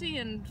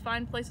outdoorsy and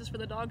find places for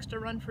the dogs to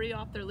run free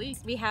off their leash.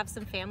 We have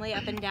some family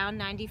up and down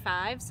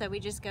 95, so we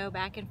just go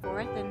back and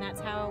forth, and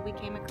that's how we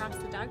came across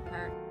the dog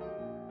park.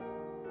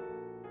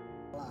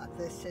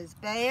 This is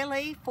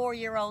Bailey,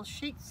 4-year-old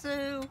Shih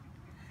Tzu,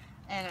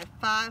 and a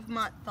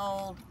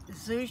 5-month-old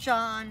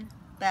Zujan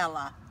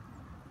Bella.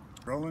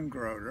 Roland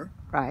Groder.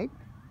 Right.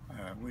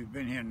 We've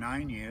been here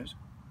 9 years,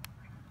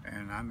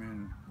 and I'm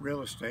in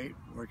real estate,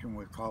 working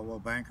with Caldwell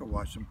Banker,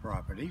 watching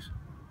properties.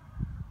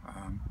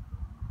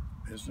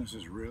 Business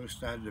has really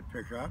started to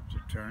pick up, to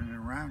turning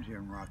around here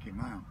in Rocky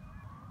Mount.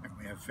 And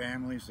we have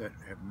families that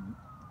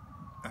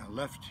have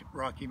left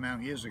Rocky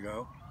Mount years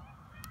ago,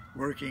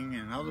 working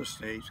in other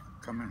states,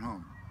 coming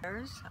home.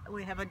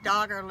 We have a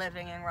dogger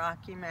living in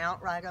Rocky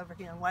Mount, right over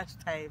here in West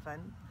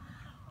Haven.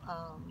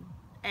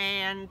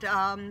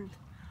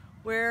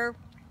 We're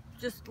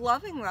just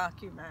loving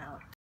Rocky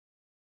Mount.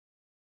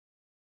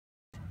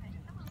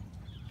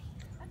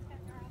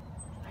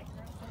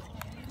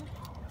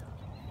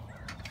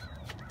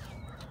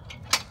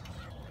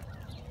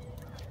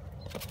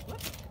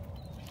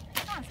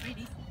 Come on,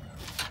 sweetie.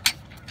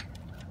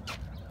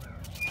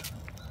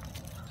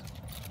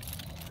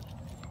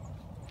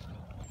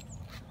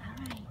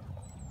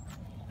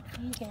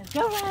 Here you go.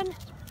 Go run.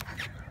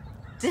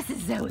 This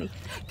is Zoe.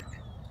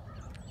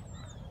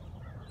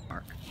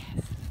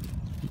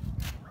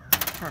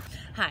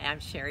 Hi, I'm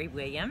Sherry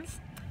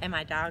Williams, and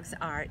my dogs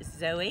are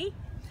Zoe,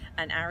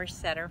 an Irish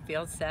setter,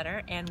 field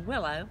setter, and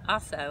Willow,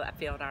 also a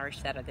field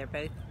Irish setter. They're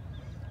both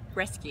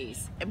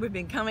rescues, and we've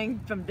been coming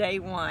from day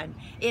one.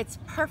 It's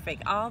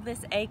perfect, all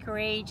this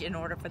acreage, in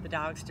order for the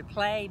dogs to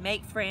play,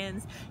 make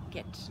friends,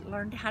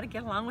 learn how to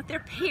get along with their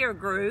peer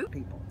group.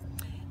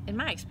 In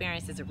my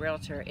experience as a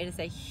realtor, it is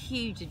a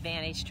huge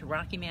advantage to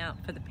Rocky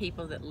Mount for the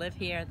people that live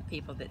here, the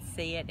people that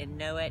see it and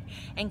know it,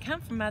 and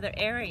come from other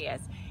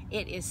areas.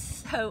 It is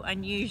so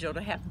unusual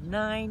to have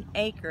 9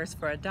 acres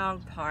for a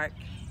dog park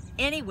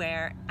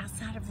anywhere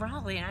outside of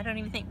Raleigh, and I don't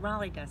even think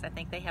Raleigh does. I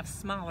think they have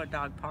smaller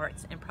dog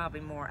parks and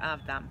probably more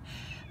of them.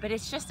 But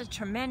it's just a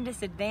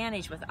tremendous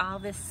advantage with all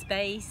this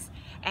space,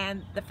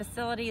 and the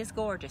facility is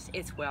gorgeous.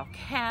 It's well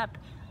kept,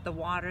 the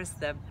water's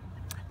the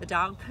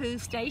dog poo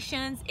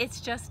stations. It's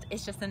just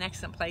an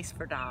excellent place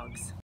for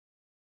dogs.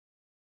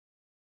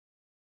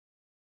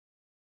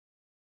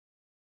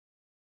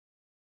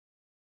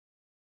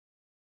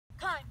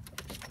 Climb.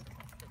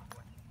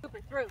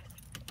 Cooper, through.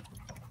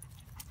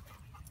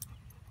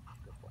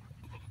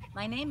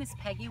 My name is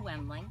Peggy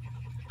Wendling.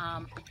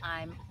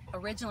 I'm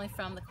originally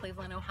from the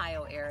Cleveland,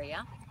 Ohio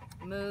area.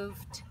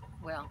 Moved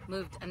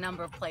a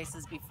number of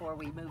places before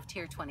we moved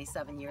here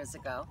 27 years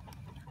ago.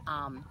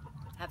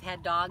 Have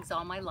had dogs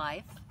all my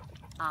life.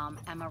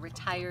 I'm a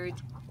retired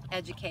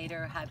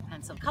educator, have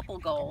a couple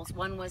goals.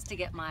 One was to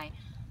get my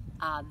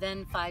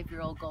then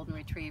 5-year-old golden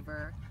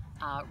retriever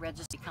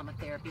registered to become a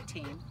therapy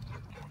team.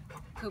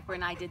 Cooper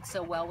and I did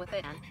so well with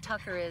it. And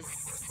Tucker is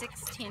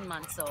 16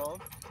 months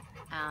old,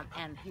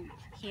 and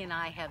he and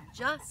I have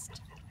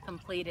just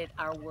completed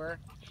our work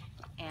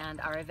and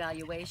our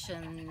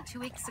evaluation 2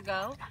 weeks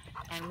ago,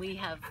 and we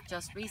have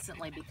just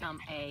recently become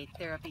a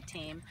therapy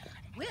team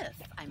with,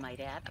 I might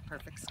add, a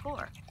perfect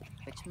score,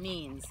 which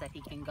means that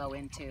he can go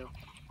into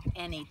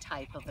any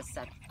type of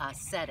a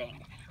setting,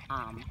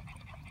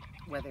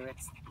 whether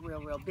it's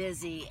real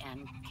busy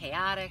and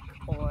chaotic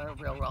or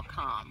real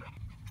calm.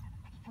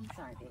 I'm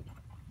sorry, baby.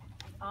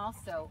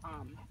 Also,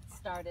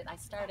 I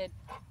started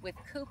with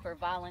Cooper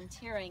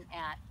volunteering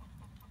at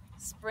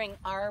Spring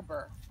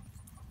Arbor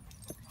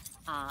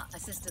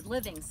Assisted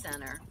Living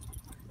Center.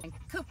 And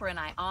Cooper and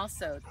I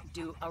also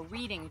do a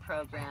reading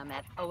program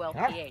at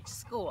OLPH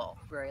School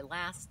very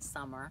last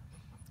summer,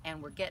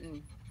 and we're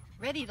getting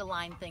ready to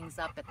line things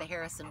up at the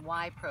Harrison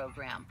Y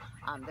program.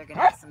 They're going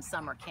to have some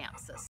summer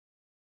camps.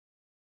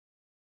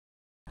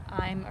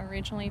 I'm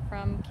originally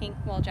from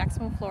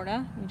Jacksonville,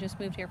 Florida. We just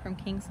moved here from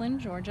Kingsland,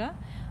 Georgia.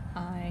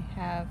 I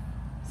have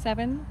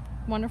 7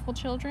 wonderful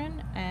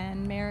children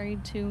and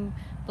married to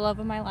the love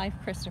of my life,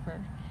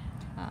 Christopher.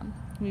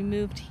 We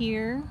moved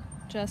here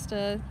just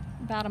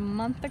about a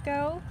month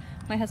ago.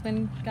 My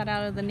husband got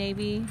out of the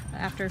Navy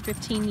after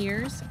 15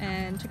 years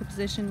and took a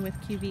position with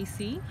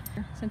QVC,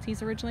 since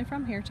he's originally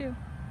from here too.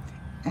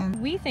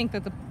 And we think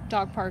that the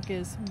dog park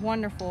is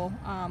wonderful.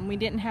 We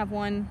didn't have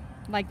one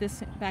like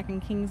this back in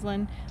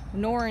Kingsland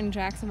nor in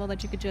Jacksonville,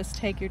 that you could just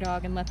take your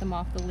dog and let them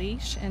off the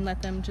leash and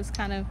let them just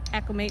kind of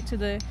acclimate to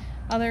the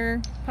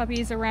other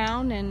puppies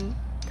around. And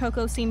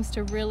Coco seems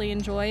to really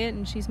enjoy it,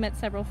 and she's met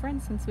several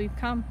friends since we've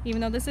come,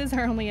 even though this is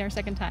only our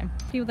second time.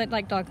 People that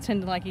like dogs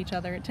tend to like each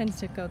other. It tends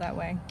to go that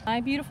way. My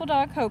beautiful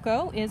dog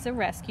Coco is a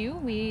rescue.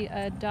 We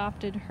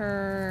adopted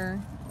her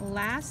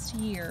last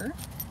year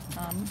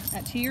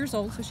at 2 years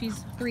old, so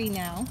she's 3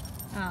 now.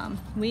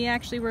 We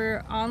actually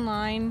were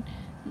online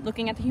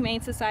looking at the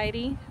Humane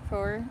Society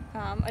for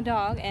a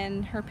dog,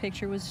 and her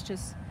picture was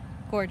just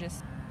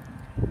gorgeous.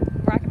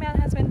 Rocky Mount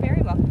has been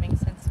very welcoming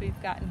since we've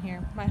gotten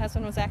here. My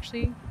husband was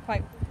actually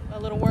quite a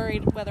little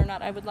worried whether or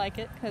not I would like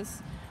it,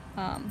 because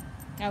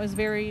I was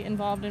very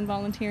involved in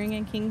volunteering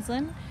in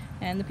Kingsland,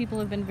 and the people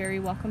have been very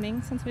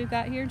welcoming since we've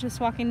got here. Just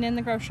walking in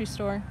the grocery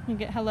store, you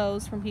get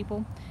hellos from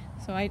people.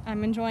 So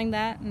I'm enjoying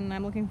that, and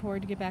I'm looking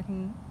forward to get back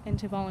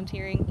into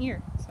volunteering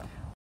here. So.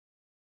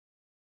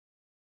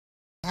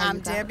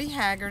 I'm Debbie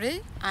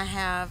Haggerty. I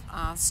have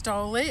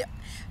Stoli.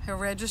 Her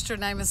registered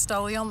name is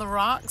Stoli on the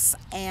Rocks,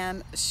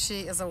 and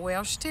she is a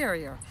Welsh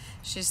Terrier.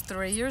 She's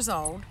 3 years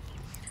old,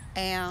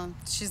 and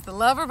she's the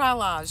love of our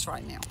lives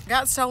right now.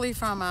 Got Stoli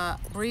from a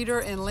breeder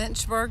in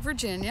Lynchburg,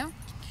 Virginia.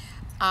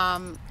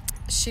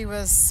 She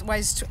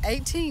weighs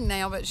 18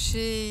 now, but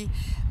she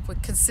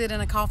could sit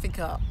in a coffee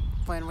cup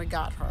when we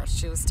got her.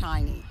 She was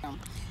tiny.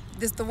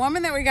 The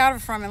woman that we got her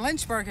from in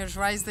Lynchburg has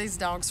raised these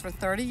dogs for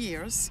 30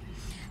 years.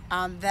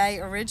 They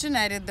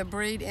originated the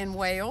breed in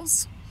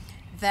Wales.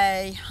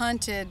 They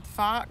hunted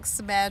fox,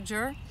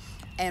 badger,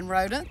 and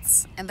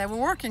rodents, and they were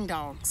working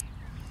dogs.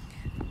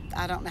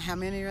 I don't know how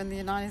many are in the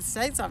United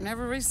States. I've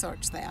never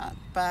researched that,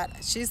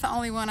 but she's the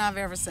only one I've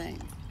ever seen,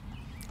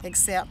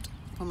 except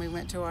when we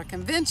went to a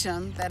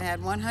convention that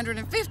had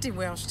 150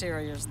 Welsh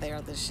Terriers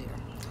there this year.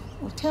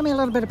 Well, tell me a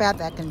little bit about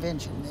that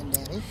convention then,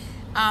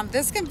 Debbie.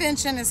 This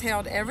convention is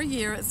held every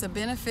year. It's a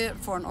benefit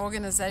for an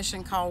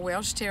organization called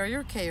Welsh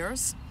Terrier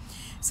Cares.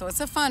 So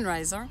it's a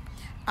fundraiser.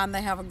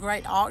 They have a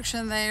great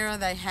auction there.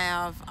 They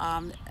have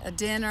a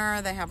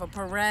dinner. They have a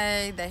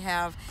parade. They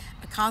have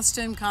a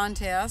costume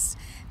contest.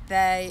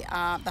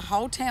 The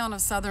whole town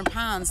of Southern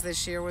Pines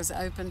this year was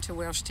open to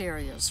Welsh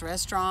Terriers.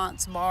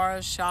 Restaurants,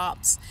 bars,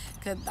 shops,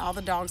 all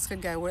the dogs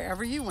could go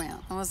wherever you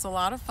went. It was a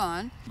lot of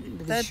fun.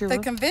 The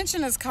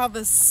convention is called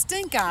the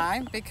Stink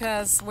Eye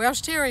because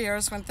Welsh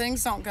Terriers, when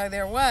things don't go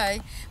their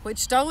way, which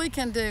Stoli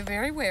can do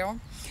very well,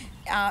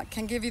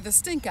 can give you the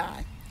stink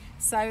eye.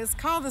 So it's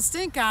called the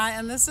Stink Eye,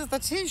 and this is the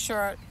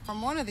t-shirt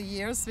from one of the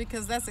years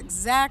because that's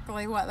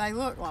exactly what they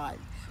look like.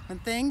 When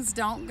things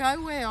don't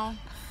go well,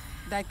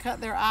 they cut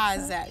their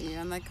eyes at you,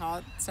 and they call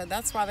it, so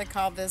that's why they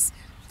call this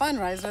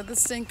fundraiser the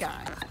Stink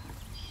Eye.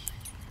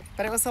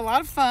 But it was a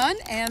lot of fun,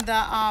 and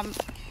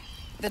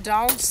the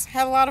dogs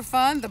had a lot of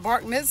fun. The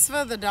Bar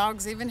Mitzvah, the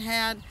dogs even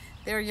had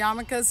their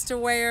yarmulkes to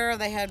wear.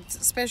 They had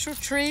special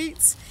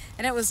treats,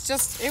 and it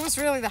was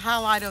really the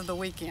highlight of the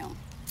weekend.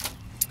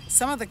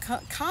 Some of the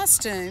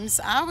costumes,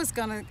 I was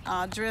going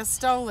to dress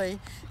Stoli,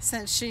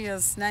 since she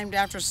is named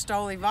after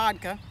Stoli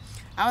vodka.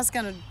 I was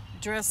going to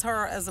dress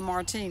her as a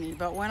martini,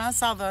 but when I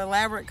saw the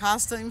elaborate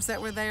costumes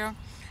that were there,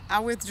 I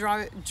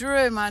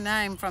withdrew my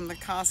name from the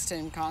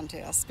costume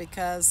contest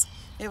because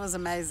it was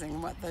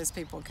amazing what those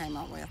people came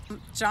up with.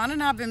 John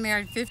and I have been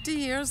married 50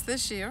 years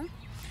this year.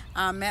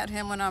 I met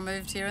him when I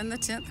moved here in the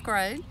 10th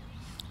grade.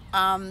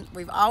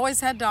 We've always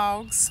had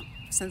dogs.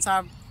 Since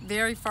our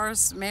very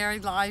first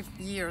married life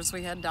years,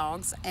 we had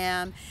dogs,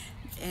 and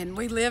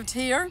we lived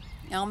here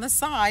on the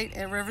site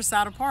at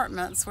Riverside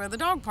Apartments where the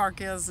dog park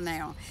is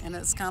now. And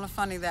it's kind of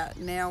funny that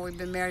now we've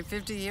been married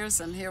 50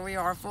 years and here we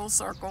are full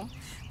circle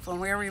from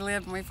where we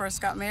lived when we first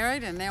got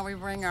married, and now we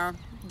bring our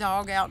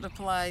dog out to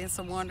play. It's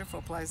a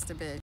wonderful place to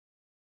be. My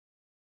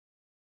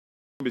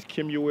name is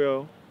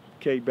Kemuel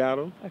K.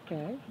 Battle.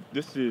 Okay.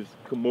 This is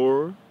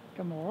Kimora.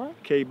 Kimora?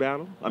 K.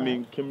 Battle. Right. I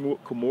mean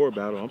Kimora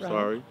Battle, I'm right.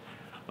 sorry.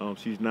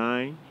 She's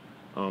 9.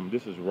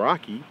 This is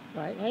Rocky.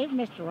 Right. Hey,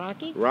 Mr.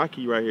 Rocky.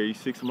 Rocky right here. He's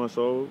 6 months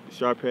old.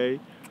 Sharpei.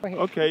 Right.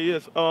 Okay,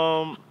 yes.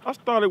 I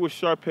started with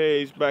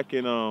Sharpeis back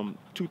in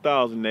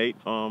 2008.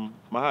 I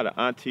had an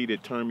auntie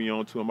that turned me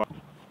on to him.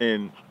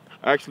 And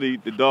actually,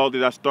 the dog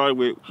that I started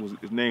with,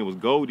 his name was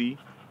Goldie.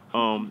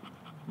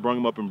 Brought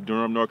him up in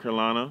Durham, North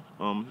Carolina.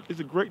 It's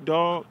a great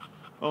dog.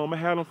 I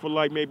had him for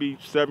like maybe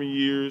 7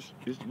 years.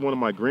 It's one of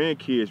my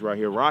grandkids right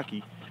here,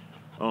 Rocky,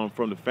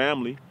 from the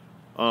family.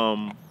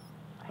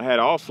 I had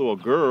also a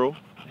girl.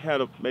 Had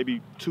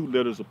maybe 2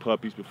 litters of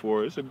puppies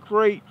before. It's a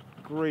great,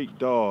 great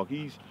dog.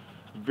 He's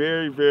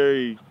very,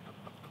 very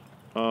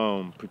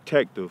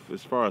protective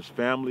as far as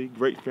family.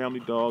 Great family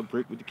dog.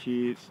 Great with the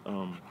kids.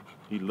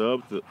 He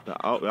loves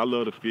I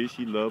love the fish.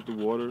 He loves the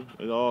water.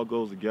 It all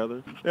goes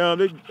together. Now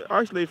they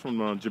actually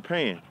from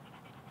Japan.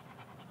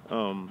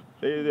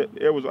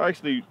 It was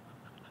actually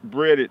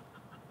bred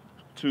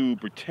to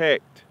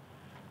protect.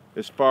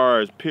 As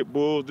far as pit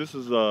bulls, this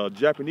is a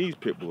Japanese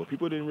pit bull.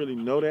 People didn't really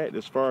know that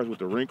as far as with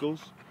the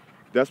wrinkles.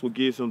 That's what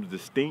gives them the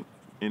distinct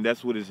and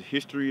that's what his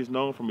history is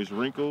known from, his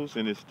wrinkles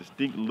and his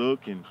distinct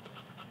look. And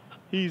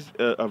he's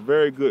a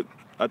very good,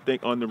 I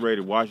think,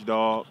 underrated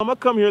watchdog. I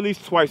come here at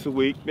least twice a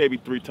week, maybe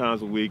 3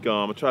 times a week.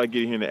 I try to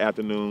get here in the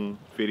afternoon,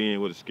 fit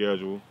in with a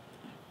schedule.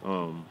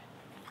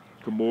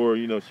 Kimora,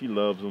 you know, she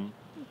loves them.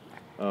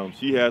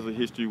 She has a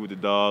history with the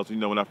dogs. You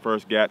know, when I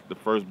first got the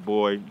first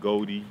boy,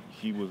 Goldie,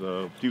 she was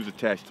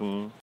attached to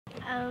him.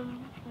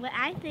 What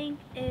I think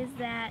is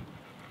that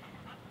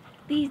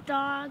these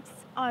dogs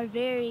are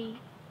very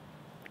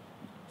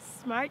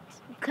smart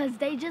because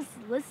they just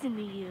listen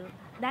to you.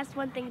 That's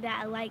one thing that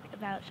I like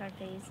about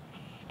Shar-Peis.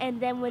 And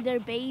then when they're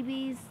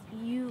babies,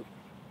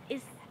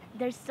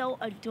 they're so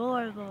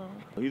adorable.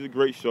 He's a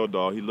great show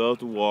dog. He loves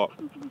to walk.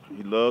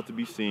 He loves to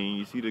be seen.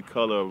 You see the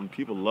color of him.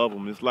 People love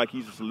him. It's like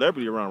he's a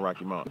celebrity around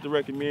Rocky Mount. To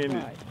recommend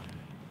it.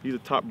 He's a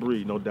top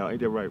breed, no doubt. Ain't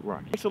that right,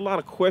 Rocky? There's a lot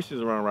of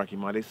questions around Rocky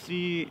Mount.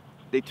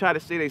 They try to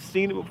say they've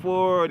seen it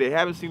before, they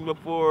haven't seen it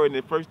before, and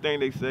the first thing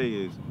they say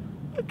is,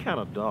 what kind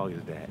of dog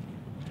is that?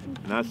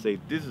 And I say,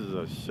 this is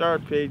a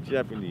Shar-Pei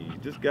Japanese.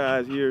 This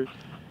guy's here,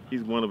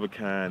 he's one of a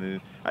kind.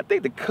 And I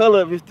think the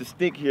color of his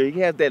distinct here,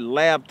 he has that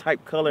lab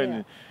type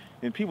color,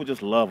 and people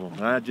just love him.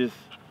 And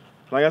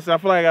like I said, I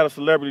feel like I got a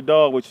celebrity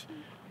dog, which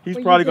he's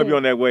probably gonna be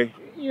on that way.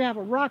 You have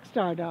a rock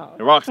star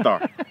dog. A rock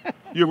star.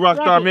 You're a rock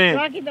star,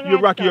 man. You're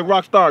a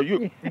rock star.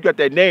 You got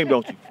that name,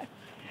 don't you?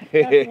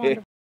 That's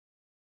wonderful.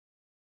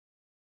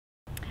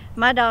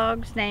 My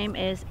dog's name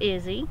is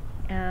Izzy.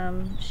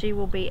 She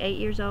will be 8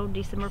 years old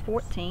December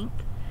 14th.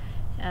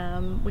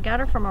 We got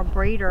her from a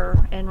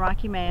breeder in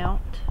Rocky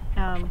Mount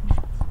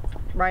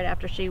right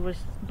after she was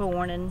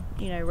born and,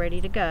 you know,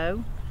 ready to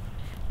go.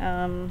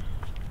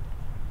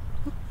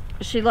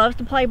 She loves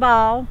to play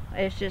ball.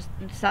 It's just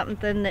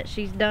something that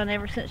she's done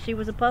ever since she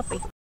was a puppy.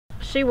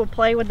 She will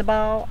play with the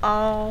ball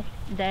all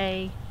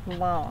day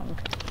long,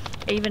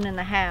 even in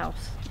the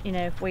house. You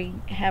know, if we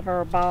have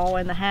her a ball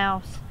in the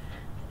house,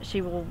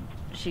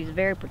 she's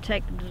very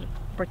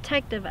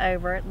protective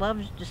over it.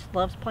 Just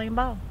loves playing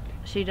ball.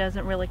 She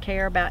doesn't really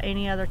care about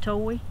any other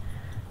toy.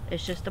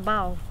 It's just a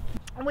ball.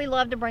 We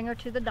love to bring her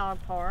to the dog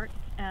park.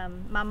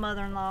 My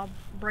mother-in-law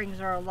brings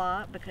her a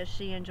lot because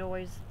she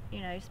enjoys,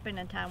 you know,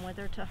 spending time with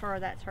her. To her,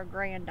 that's her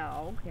grand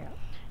dog. Yeah.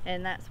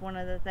 And that's one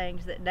of the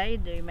things that they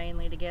do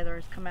mainly together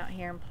is come out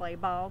here and play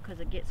ball because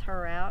it gets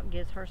her out,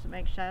 gives her some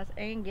exercise,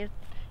 and gives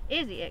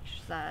Izzy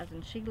exercise.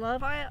 And she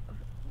loves it.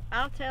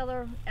 I'll tell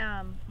her,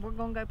 we're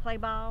going to go play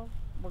ball,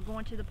 we're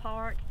going to the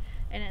park,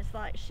 and it's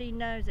like she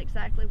knows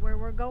exactly where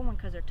we're going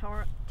because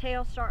her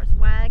tail starts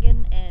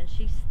wagging and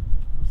she's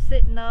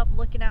sitting up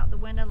looking out the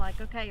window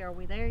like, okay, are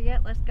we there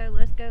yet? Let's go,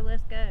 let's go,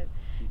 let's go.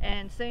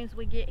 And as soon as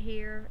we get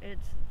here,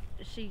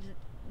 she's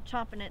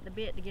chomping at the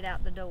bit to get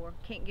out the door.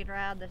 Can't get her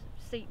out of the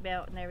seat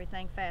belt and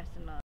everything fast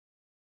enough.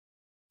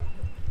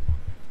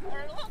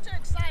 We're a little too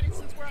excited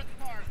since we're at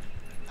the park.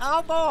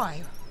 Oh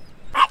boy.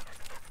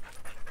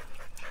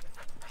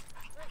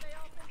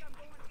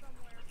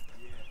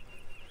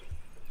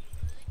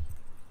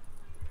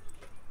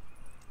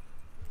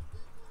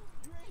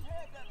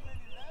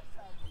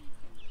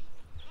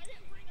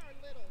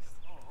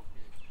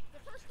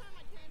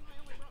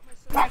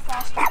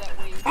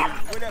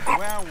 Where that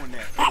brown one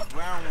at? The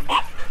brown one.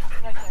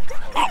 Right there.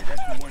 Okay,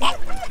 that's the one that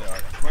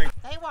was crank.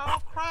 They were all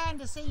crying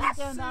to see you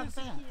down the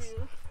fence.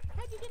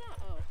 How'd you get out?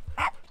 Oh.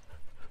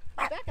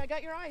 Back, I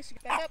got your ice.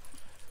 Back up.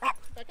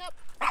 Back up.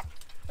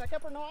 Back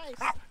up or no ice.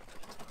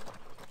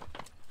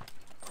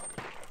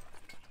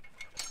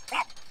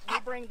 We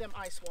bring them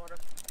ice water.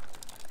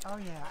 Oh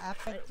yeah, I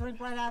drink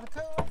right out of the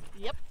cooler.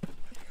 Yep.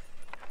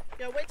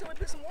 Yeah, wait till we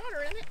put some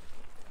water in it.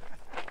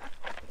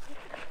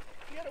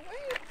 You gotta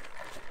wait.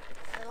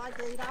 They like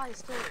to eat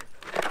ice too.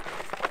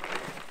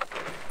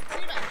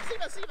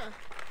 Siva.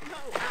 No.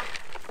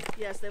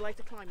 Yes, they like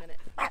to climb in it.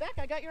 Back,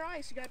 I got your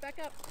ice. You gotta back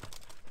up.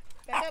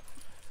 Back up.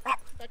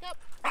 Back up.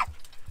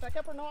 Back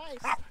up or no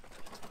ice.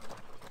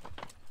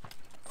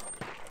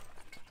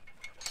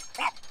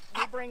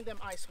 We bring them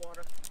ice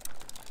water.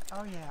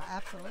 Oh yeah,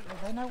 absolutely.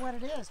 They know what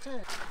it is too. I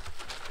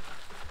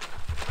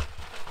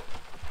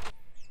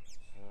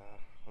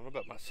don't know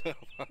about myself.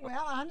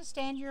 Well, I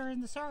understand you're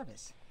in the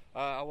service.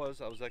 I was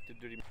active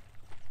duty.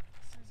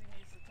 Susie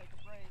needs to take a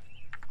break.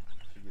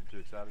 She get too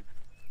excited?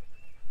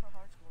 Her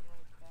heart's going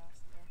really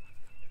fast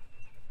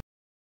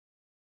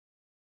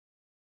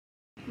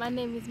there. My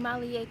name is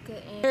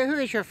Malieka and Who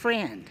is your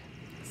friend?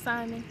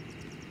 Simon.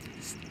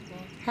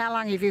 How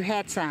long have you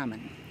had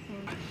Simon?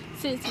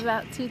 Since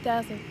about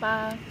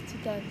 2005,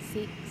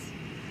 2006.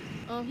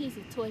 He's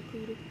a toy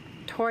poodle.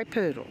 Toy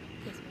poodle.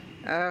 Yes,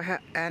 ma'am.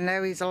 Oh, I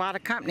know he's a lot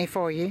of company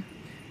for you.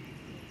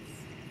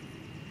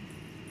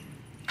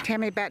 Tell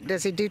me about,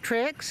 does he do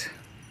tricks?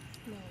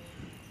 No.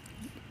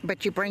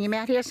 But you bring him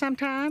out here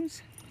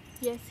sometimes?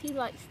 Yes, he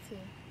likes to.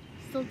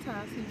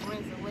 Sometimes he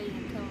runs away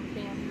and comes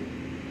down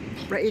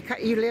here.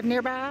 You live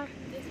nearby?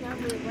 Yes, I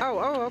live right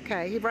Oh,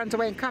 okay. He runs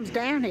away and comes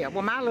down here.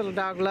 Well, my little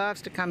dog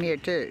loves to come here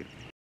too.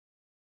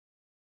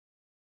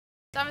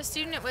 I'm a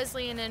student at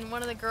Wesleyan, and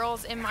one of the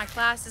girls in my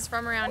class is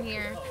from around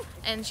here,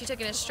 and she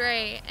took in a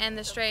stray, and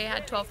the stray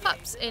had 12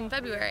 pups in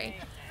February,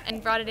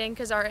 and brought it in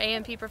because our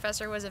A&P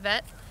professor was a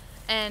vet,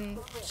 and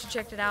she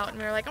checked it out, and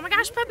we were like, oh my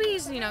gosh,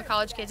 puppies, you know,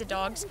 college kids and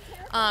dogs.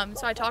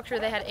 So I talked to her,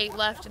 they had 8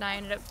 left, and I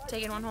ended up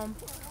taking one home.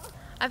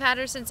 I've had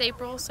her since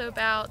April, so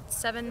about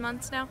 7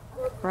 months now.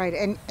 Right,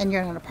 and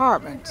you're in an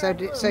apartment, so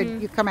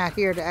you come out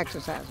here to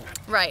exercise her.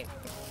 Right.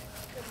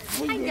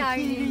 Hi,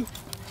 darling.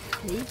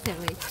 Hey,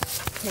 Zoe.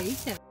 Hey,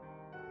 Zoe.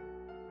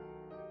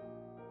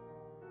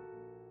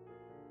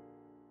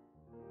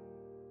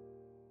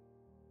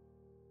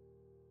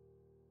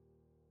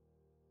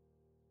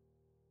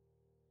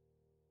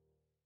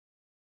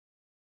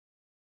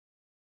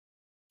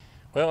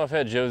 Well, I've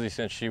had Josie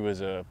since she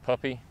was a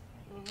puppy.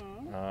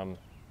 A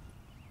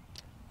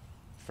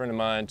friend of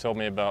mine told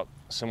me about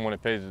someone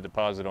that paid the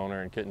deposit on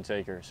her and couldn't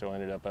take her, so I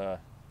ended up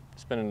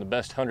spending the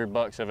best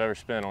 $100 I've ever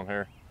spent on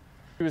her.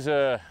 She was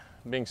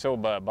being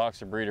sold by a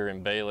boxer breeder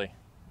in Bailey,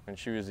 and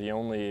she was the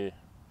only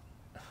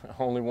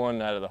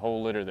one out of the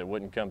whole litter that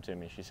wouldn't come to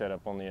me. She sat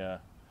up on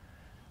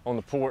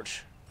the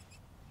porch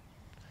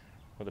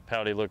with a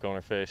pouty look on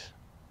her face.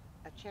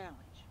 A challenge.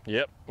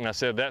 Yep, and I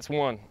said, that's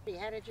one.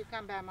 How did you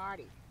come by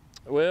Marty?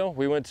 Well,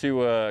 we went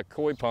to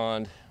Koi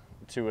Pond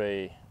to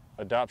a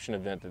adoption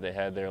event that they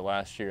had there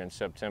last year in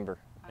September,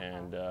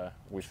 and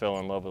we fell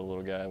in love with the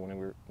little guy when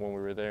we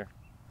were there.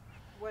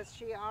 Was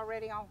she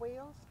already on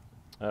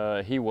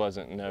wheels? He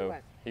wasn't, no.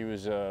 He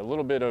was a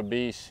little bit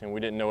obese, and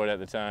we didn't know it at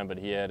the time, but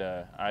he had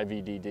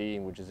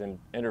IVDD, which is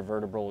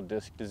intervertebral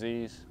disc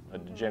disease, a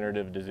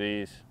degenerative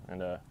disease,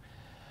 and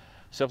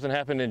something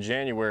happened in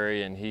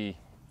January, and he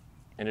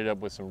ended up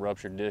with some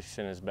ruptured discs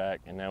in his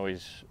back, and now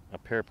he's a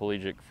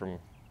paraplegic from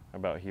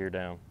about here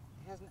down.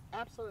 Has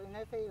absolutely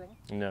no feeling?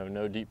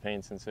 No deep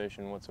pain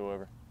sensation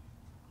whatsoever.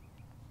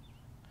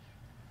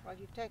 Well,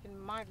 you've taken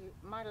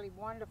mightily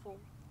wonderful,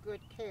 good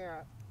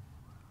care.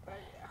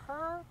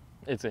 Her?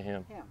 It's a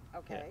him. Him,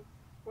 okay. Yeah.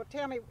 Well,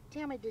 tell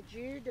me, did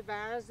you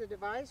devise the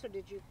device, or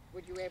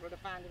were you able to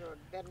find it, or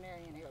a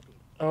veterinarian help you?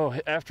 Oh,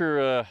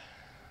 after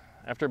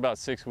about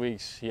 6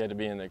 weeks, he had to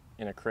be in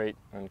a crate,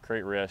 on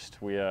crate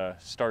rest. We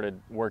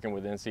started working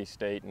with NC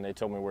State, and they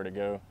told me where to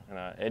go. And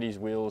Eddie's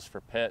Wheels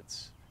for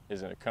Pets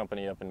is a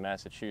company up in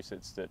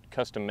Massachusetts that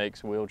custom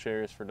makes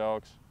wheelchairs for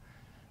dogs.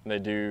 And they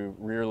do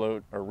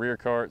rear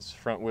carts,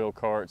 front wheel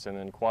carts, and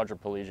then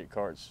quadriplegic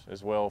carts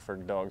as well for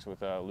dogs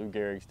with Lou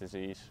Gehrig's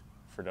disease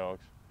for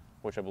dogs,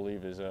 which I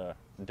believe is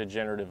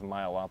degenerative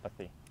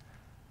myelopathy.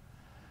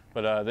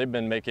 But they've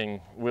been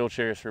making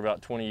wheelchairs for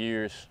about 20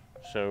 years,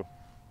 so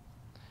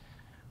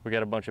we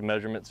got a bunch of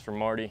measurements for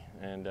Marty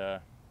and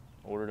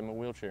ordered him a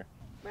wheelchair.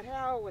 But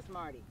how old was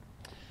Marty?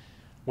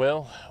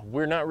 Well,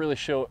 we're not really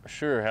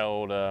sure how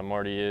old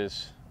Marty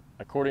is.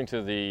 According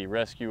to the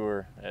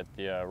rescuer at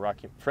the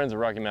Friends of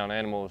Rocky Mountain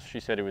Animals, she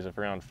said he was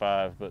around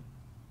 5, but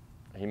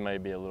he may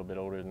be a little bit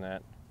older than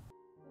that.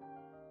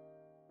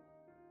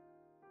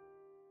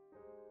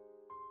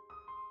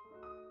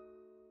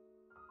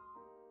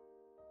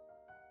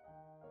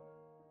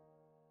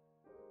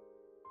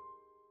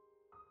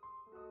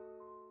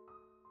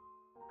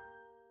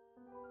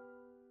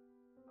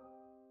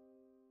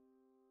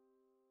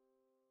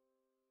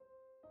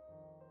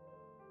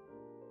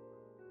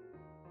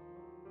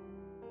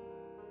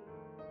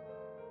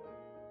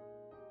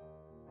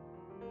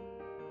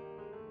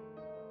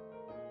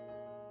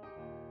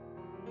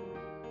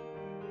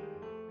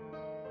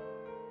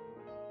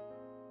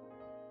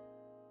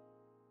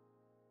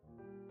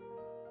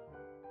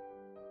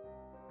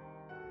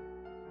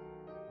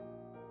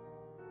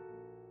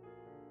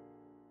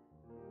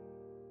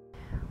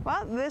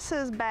 Well, this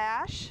is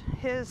Bash.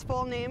 His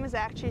full name is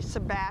actually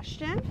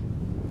Sebastian.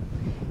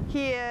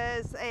 He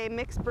is a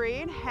mixed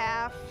breed,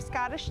 half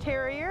Scottish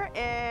Terrier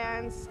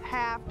and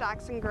half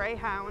Dachshund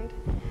Greyhound.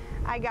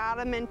 I got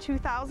him in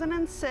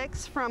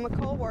 2006 from a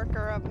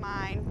co-worker of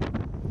mine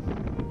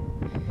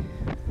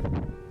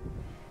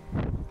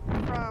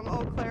from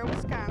Eau Claire,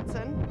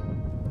 Wisconsin,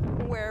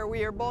 where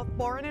we are both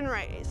born and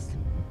raised.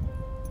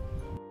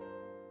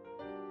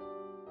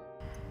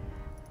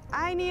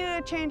 I needed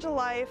a change of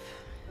life,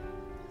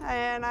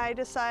 and I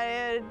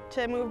decided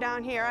to move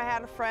down here. I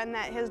had a friend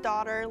that his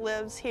daughter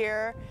lives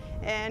here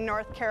in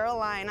North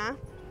Carolina.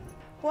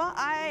 Well,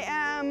 I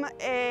am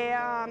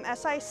a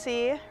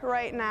SIC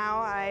right now.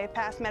 I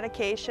pass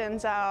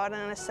medications out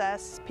and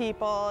assess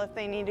people if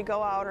they need to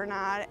go out or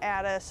not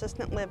at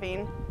assisted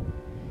living.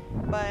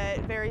 But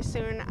very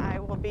soon I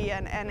will be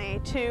an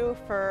NA2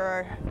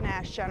 for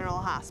Nash General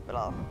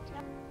Hospital.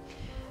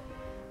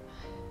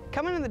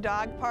 Coming to the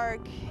dog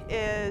park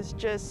is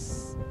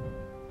just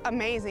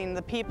amazing.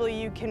 The people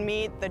you can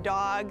meet, the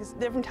dogs,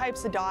 different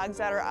types of dogs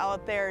that are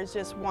out there is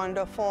just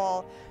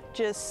wonderful.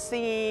 Just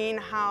seeing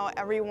how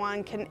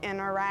everyone can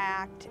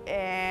interact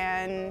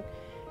and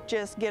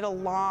just get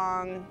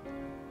along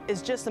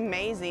is just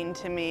amazing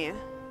to me.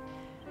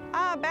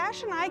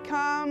 Bash and I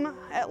come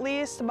at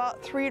least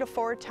about 3 to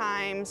 4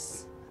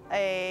 times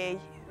a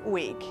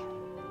week.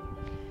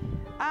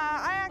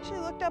 I actually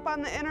looked up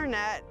on the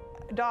internet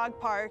dog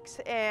parks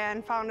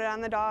and found it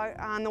on the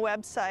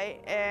website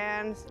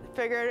and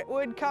figured it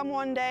would come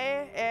one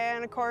day,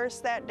 and of course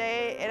that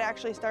day it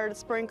actually started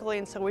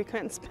sprinkling, so we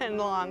couldn't spend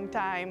a long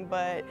time,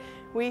 but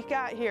we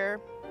got here.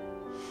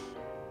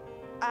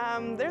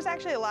 There's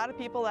actually a lot of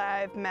people that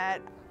I've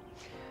met.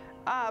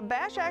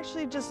 Bash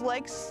actually just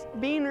likes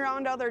being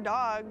around other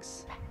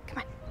dogs. Come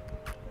on.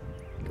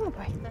 Come on,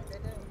 boy.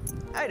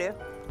 I do.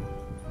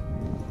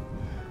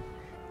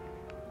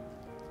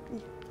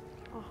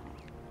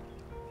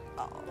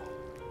 Oh,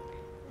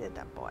 did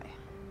that boy.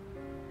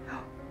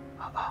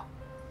 Oh.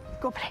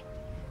 Go play.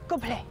 Go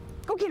play.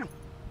 Go get him.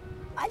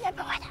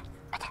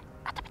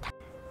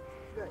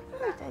 Good.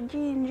 Where's that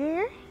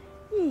Ginger?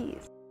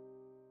 Yes.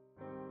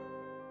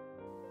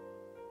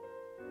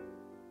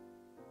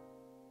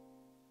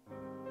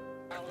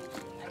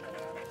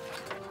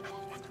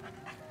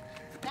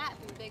 That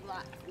and Big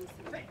Lots.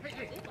 Come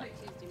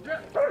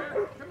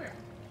here.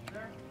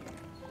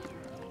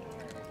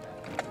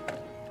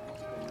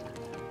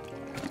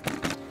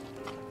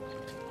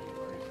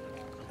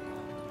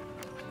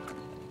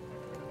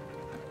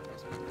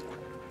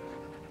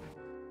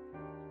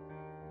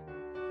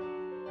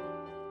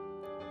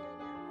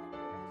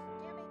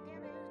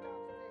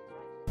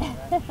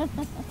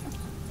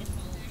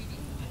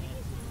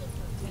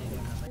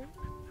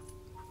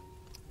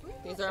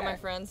 These are my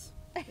friends.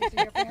 These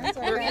are your friends?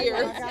 They're here.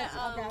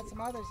 I've got some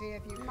others here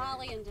if you...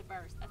 Molly and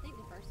Diverse. I think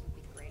Diverse would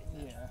be great at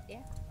this.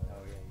 Yeah.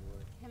 Oh yeah, you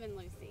would. Him and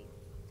Lucy.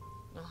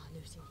 Oh,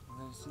 Lucy.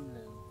 Lucy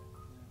Lou.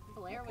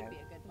 Blair would be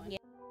a good one.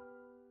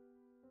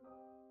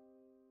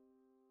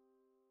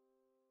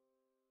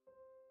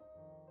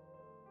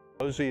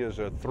 Rosie is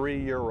a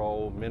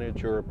 3-year-old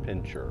miniature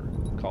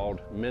pinscher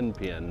called Min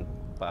Pin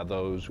by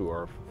those who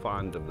are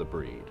fond of the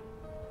breed.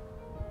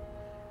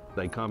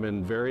 They come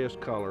in various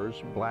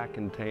colors. Black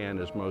and tan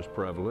is most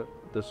prevalent.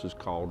 This is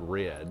called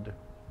red,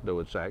 though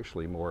it's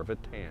actually more of a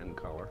tan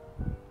color.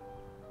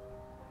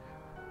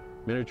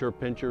 Miniature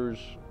pinschers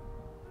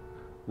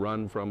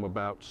run from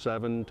about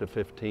 7 to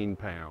 15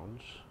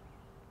 pounds.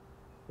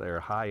 They're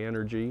high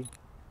energy,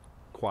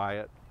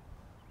 quiet,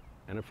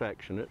 and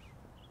affectionate,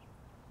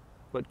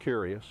 but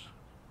curious.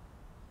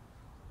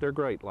 They're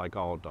great like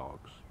all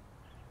dogs.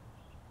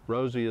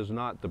 Rosie is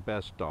not the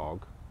best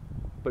dog,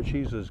 but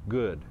she's as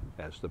good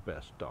as the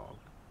best dog.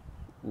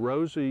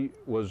 Rosie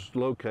was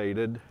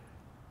located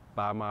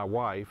by my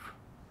wife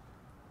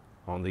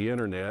on the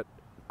internet,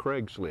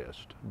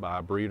 Craigslist, by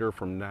a breeder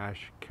from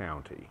Nash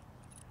County.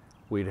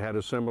 We'd had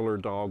a similar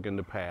dog in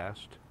the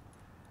past.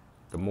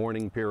 The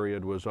mourning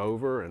period was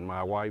over, and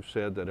my wife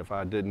said that if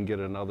I didn't get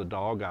another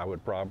dog, I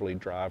would probably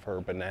drive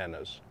her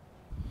bananas.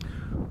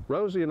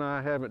 Rosie and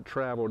I haven't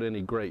traveled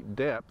any great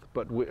depth,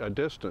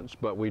 distance,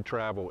 but we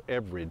travel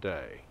every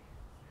day.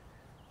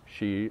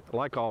 She,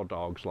 like all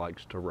dogs,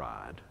 likes to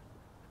ride.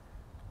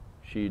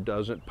 She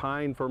doesn't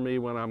pine for me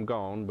when I'm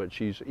gone, but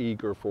she's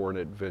eager for an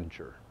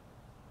adventure,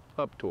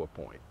 up to a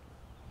point.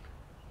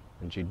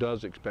 And she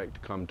does expect to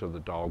come to the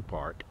dog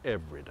park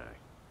every day.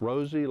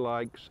 Rosie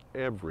likes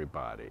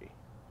everybody.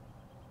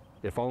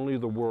 If only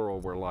the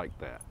world were like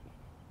that.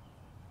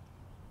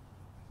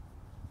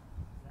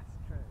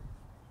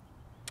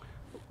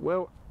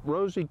 Well,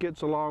 Rosie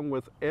gets along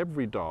with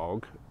every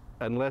dog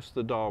unless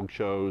the dog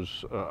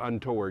shows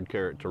untoward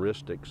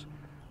characteristics.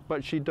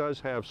 But she does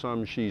have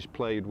some she's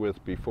played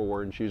with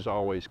before, and she's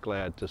always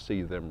glad to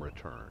see them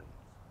return.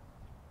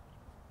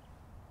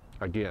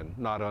 Again,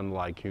 not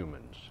unlike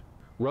humans.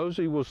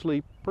 Rosie will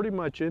sleep pretty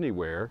much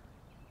anywhere.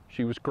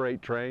 She was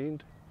crate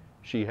trained.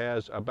 She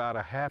has about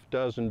a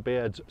half-dozen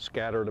beds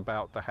scattered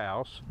about the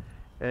house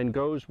and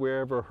goes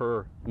wherever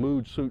her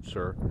mood suits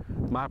her.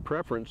 My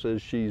preference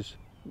is she's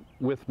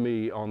with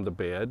me on the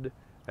bed,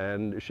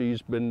 and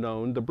she's been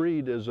known, the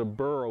breed is a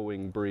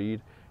burrowing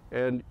breed,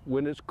 and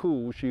when it's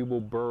cool, she will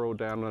burrow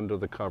down under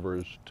the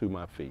covers to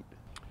my feet.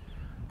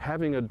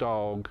 Having a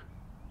dog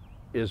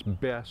is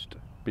best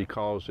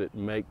because it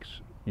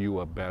makes you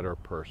a better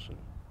person.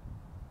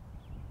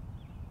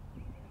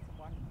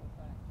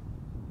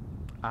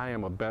 I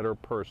am a better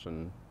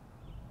person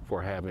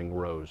for having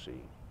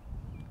Rosie.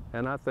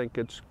 And I think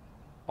it's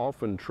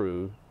often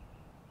true,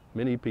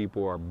 many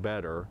people are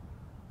better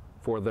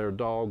for their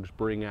dogs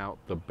bring out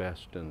the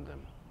best in them.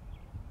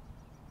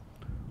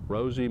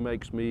 Rosie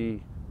makes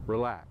me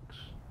relax,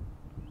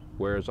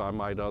 whereas I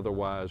might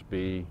otherwise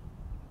be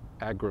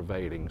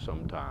aggravating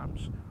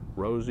sometimes.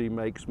 Rosie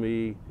makes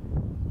me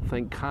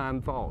think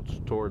kind thoughts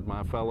toward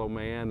my fellow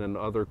man and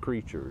other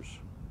creatures.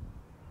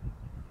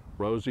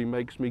 Rosie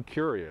makes me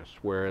curious,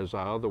 whereas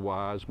I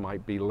otherwise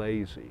might be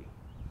lazy.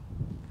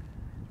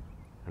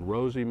 And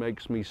Rosie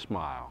makes me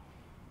smile.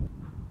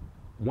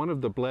 One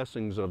of the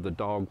blessings of the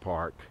dog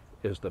park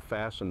is the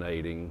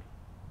fascinating,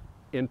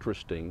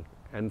 interesting,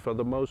 and for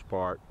the most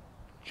part,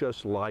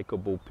 just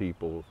likable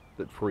people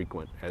that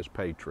frequent as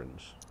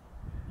patrons.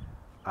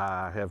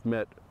 I have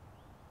met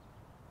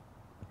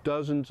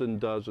dozens and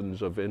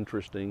dozens of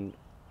interesting,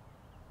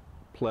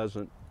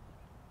 pleasant,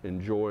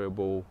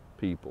 enjoyable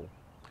people.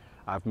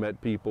 I've met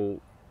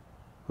people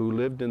who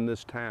lived in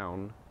this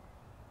town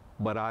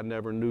but I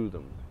never knew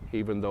them,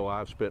 even though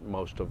I've spent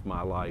most of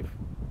my life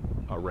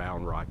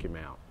around Rocky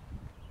Mount.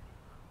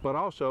 But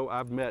also,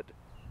 I've met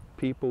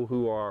people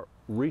who are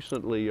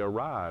recently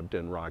arrived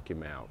in Rocky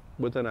Mount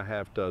within a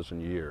half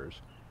dozen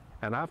years.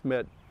 And I've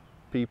met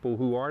people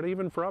who aren't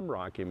even from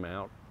Rocky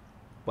Mount,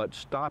 but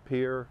stop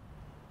here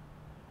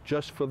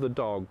just for the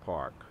dog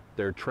park.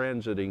 They're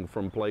transiting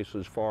from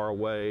places far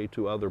away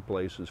to other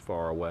places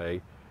far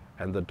away,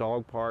 and the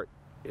dog park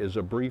is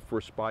a brief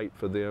respite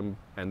for them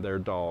and their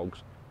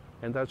dogs,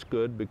 and that's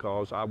good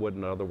because I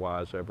wouldn't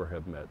otherwise ever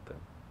have met them.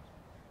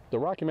 The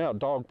Rocky Mount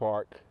Dog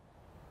Park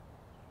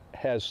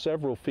has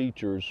several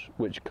features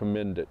which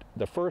commend it.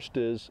 The first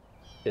is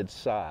its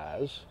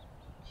size.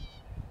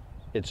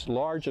 It's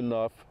large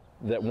enough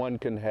that one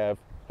can have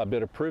a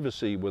bit of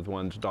privacy with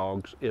one's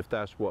dogs if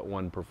that's what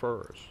one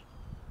prefers.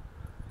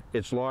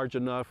 It's large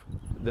enough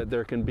that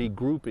there can be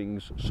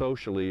groupings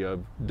socially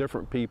of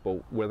different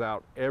people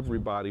without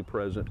everybody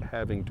present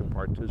having to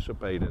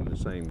participate in the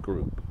same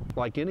group.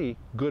 Like any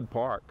good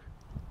park,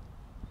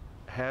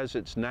 has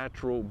its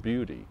natural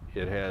beauty.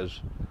 It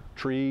has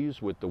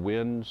trees with the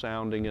wind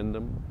sounding in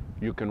them.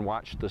 You can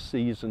watch the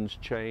seasons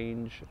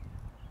change,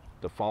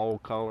 the fall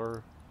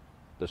color,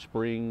 the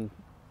spring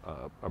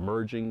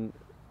emerging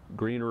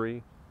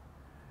greenery.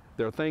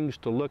 There are things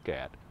to look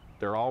at.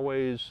 There are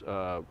always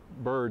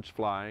birds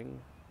flying.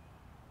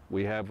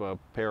 We have a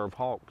pair of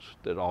hawks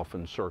that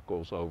often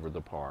circles over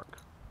the park.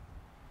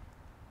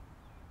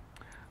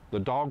 The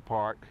dog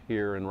park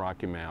here in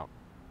Rocky Mount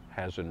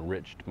has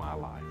enriched my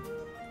life.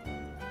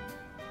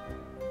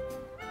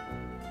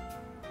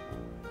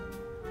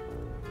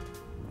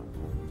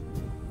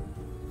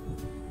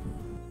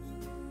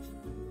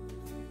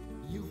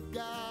 You've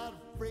got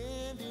a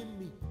friend in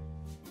me.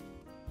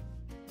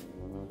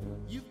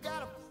 You've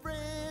got a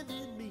friend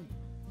in me.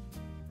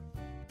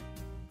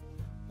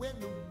 When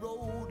the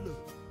road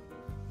looks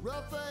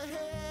rough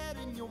ahead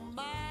and you're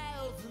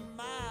miles and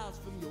miles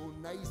from your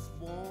nice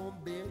warm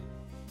bed,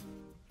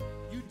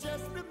 you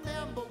just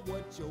remember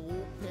what your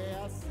old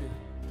past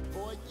said.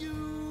 Boy,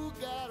 you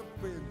got a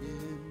friend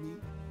in me.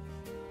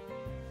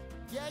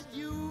 Yeah,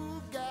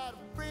 you got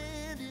a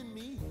friend in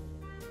me.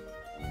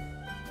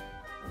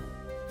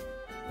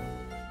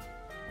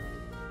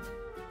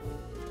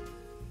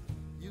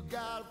 You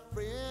got a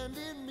friend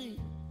in me.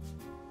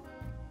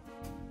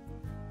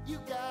 You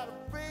got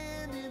a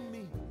friend in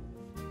me.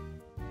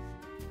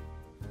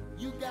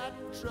 You got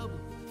trouble,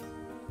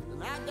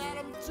 and I got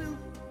them too.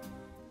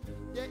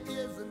 There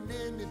isn't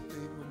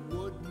anything I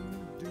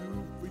wouldn't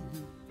do for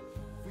you.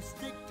 If we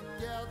stick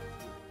together,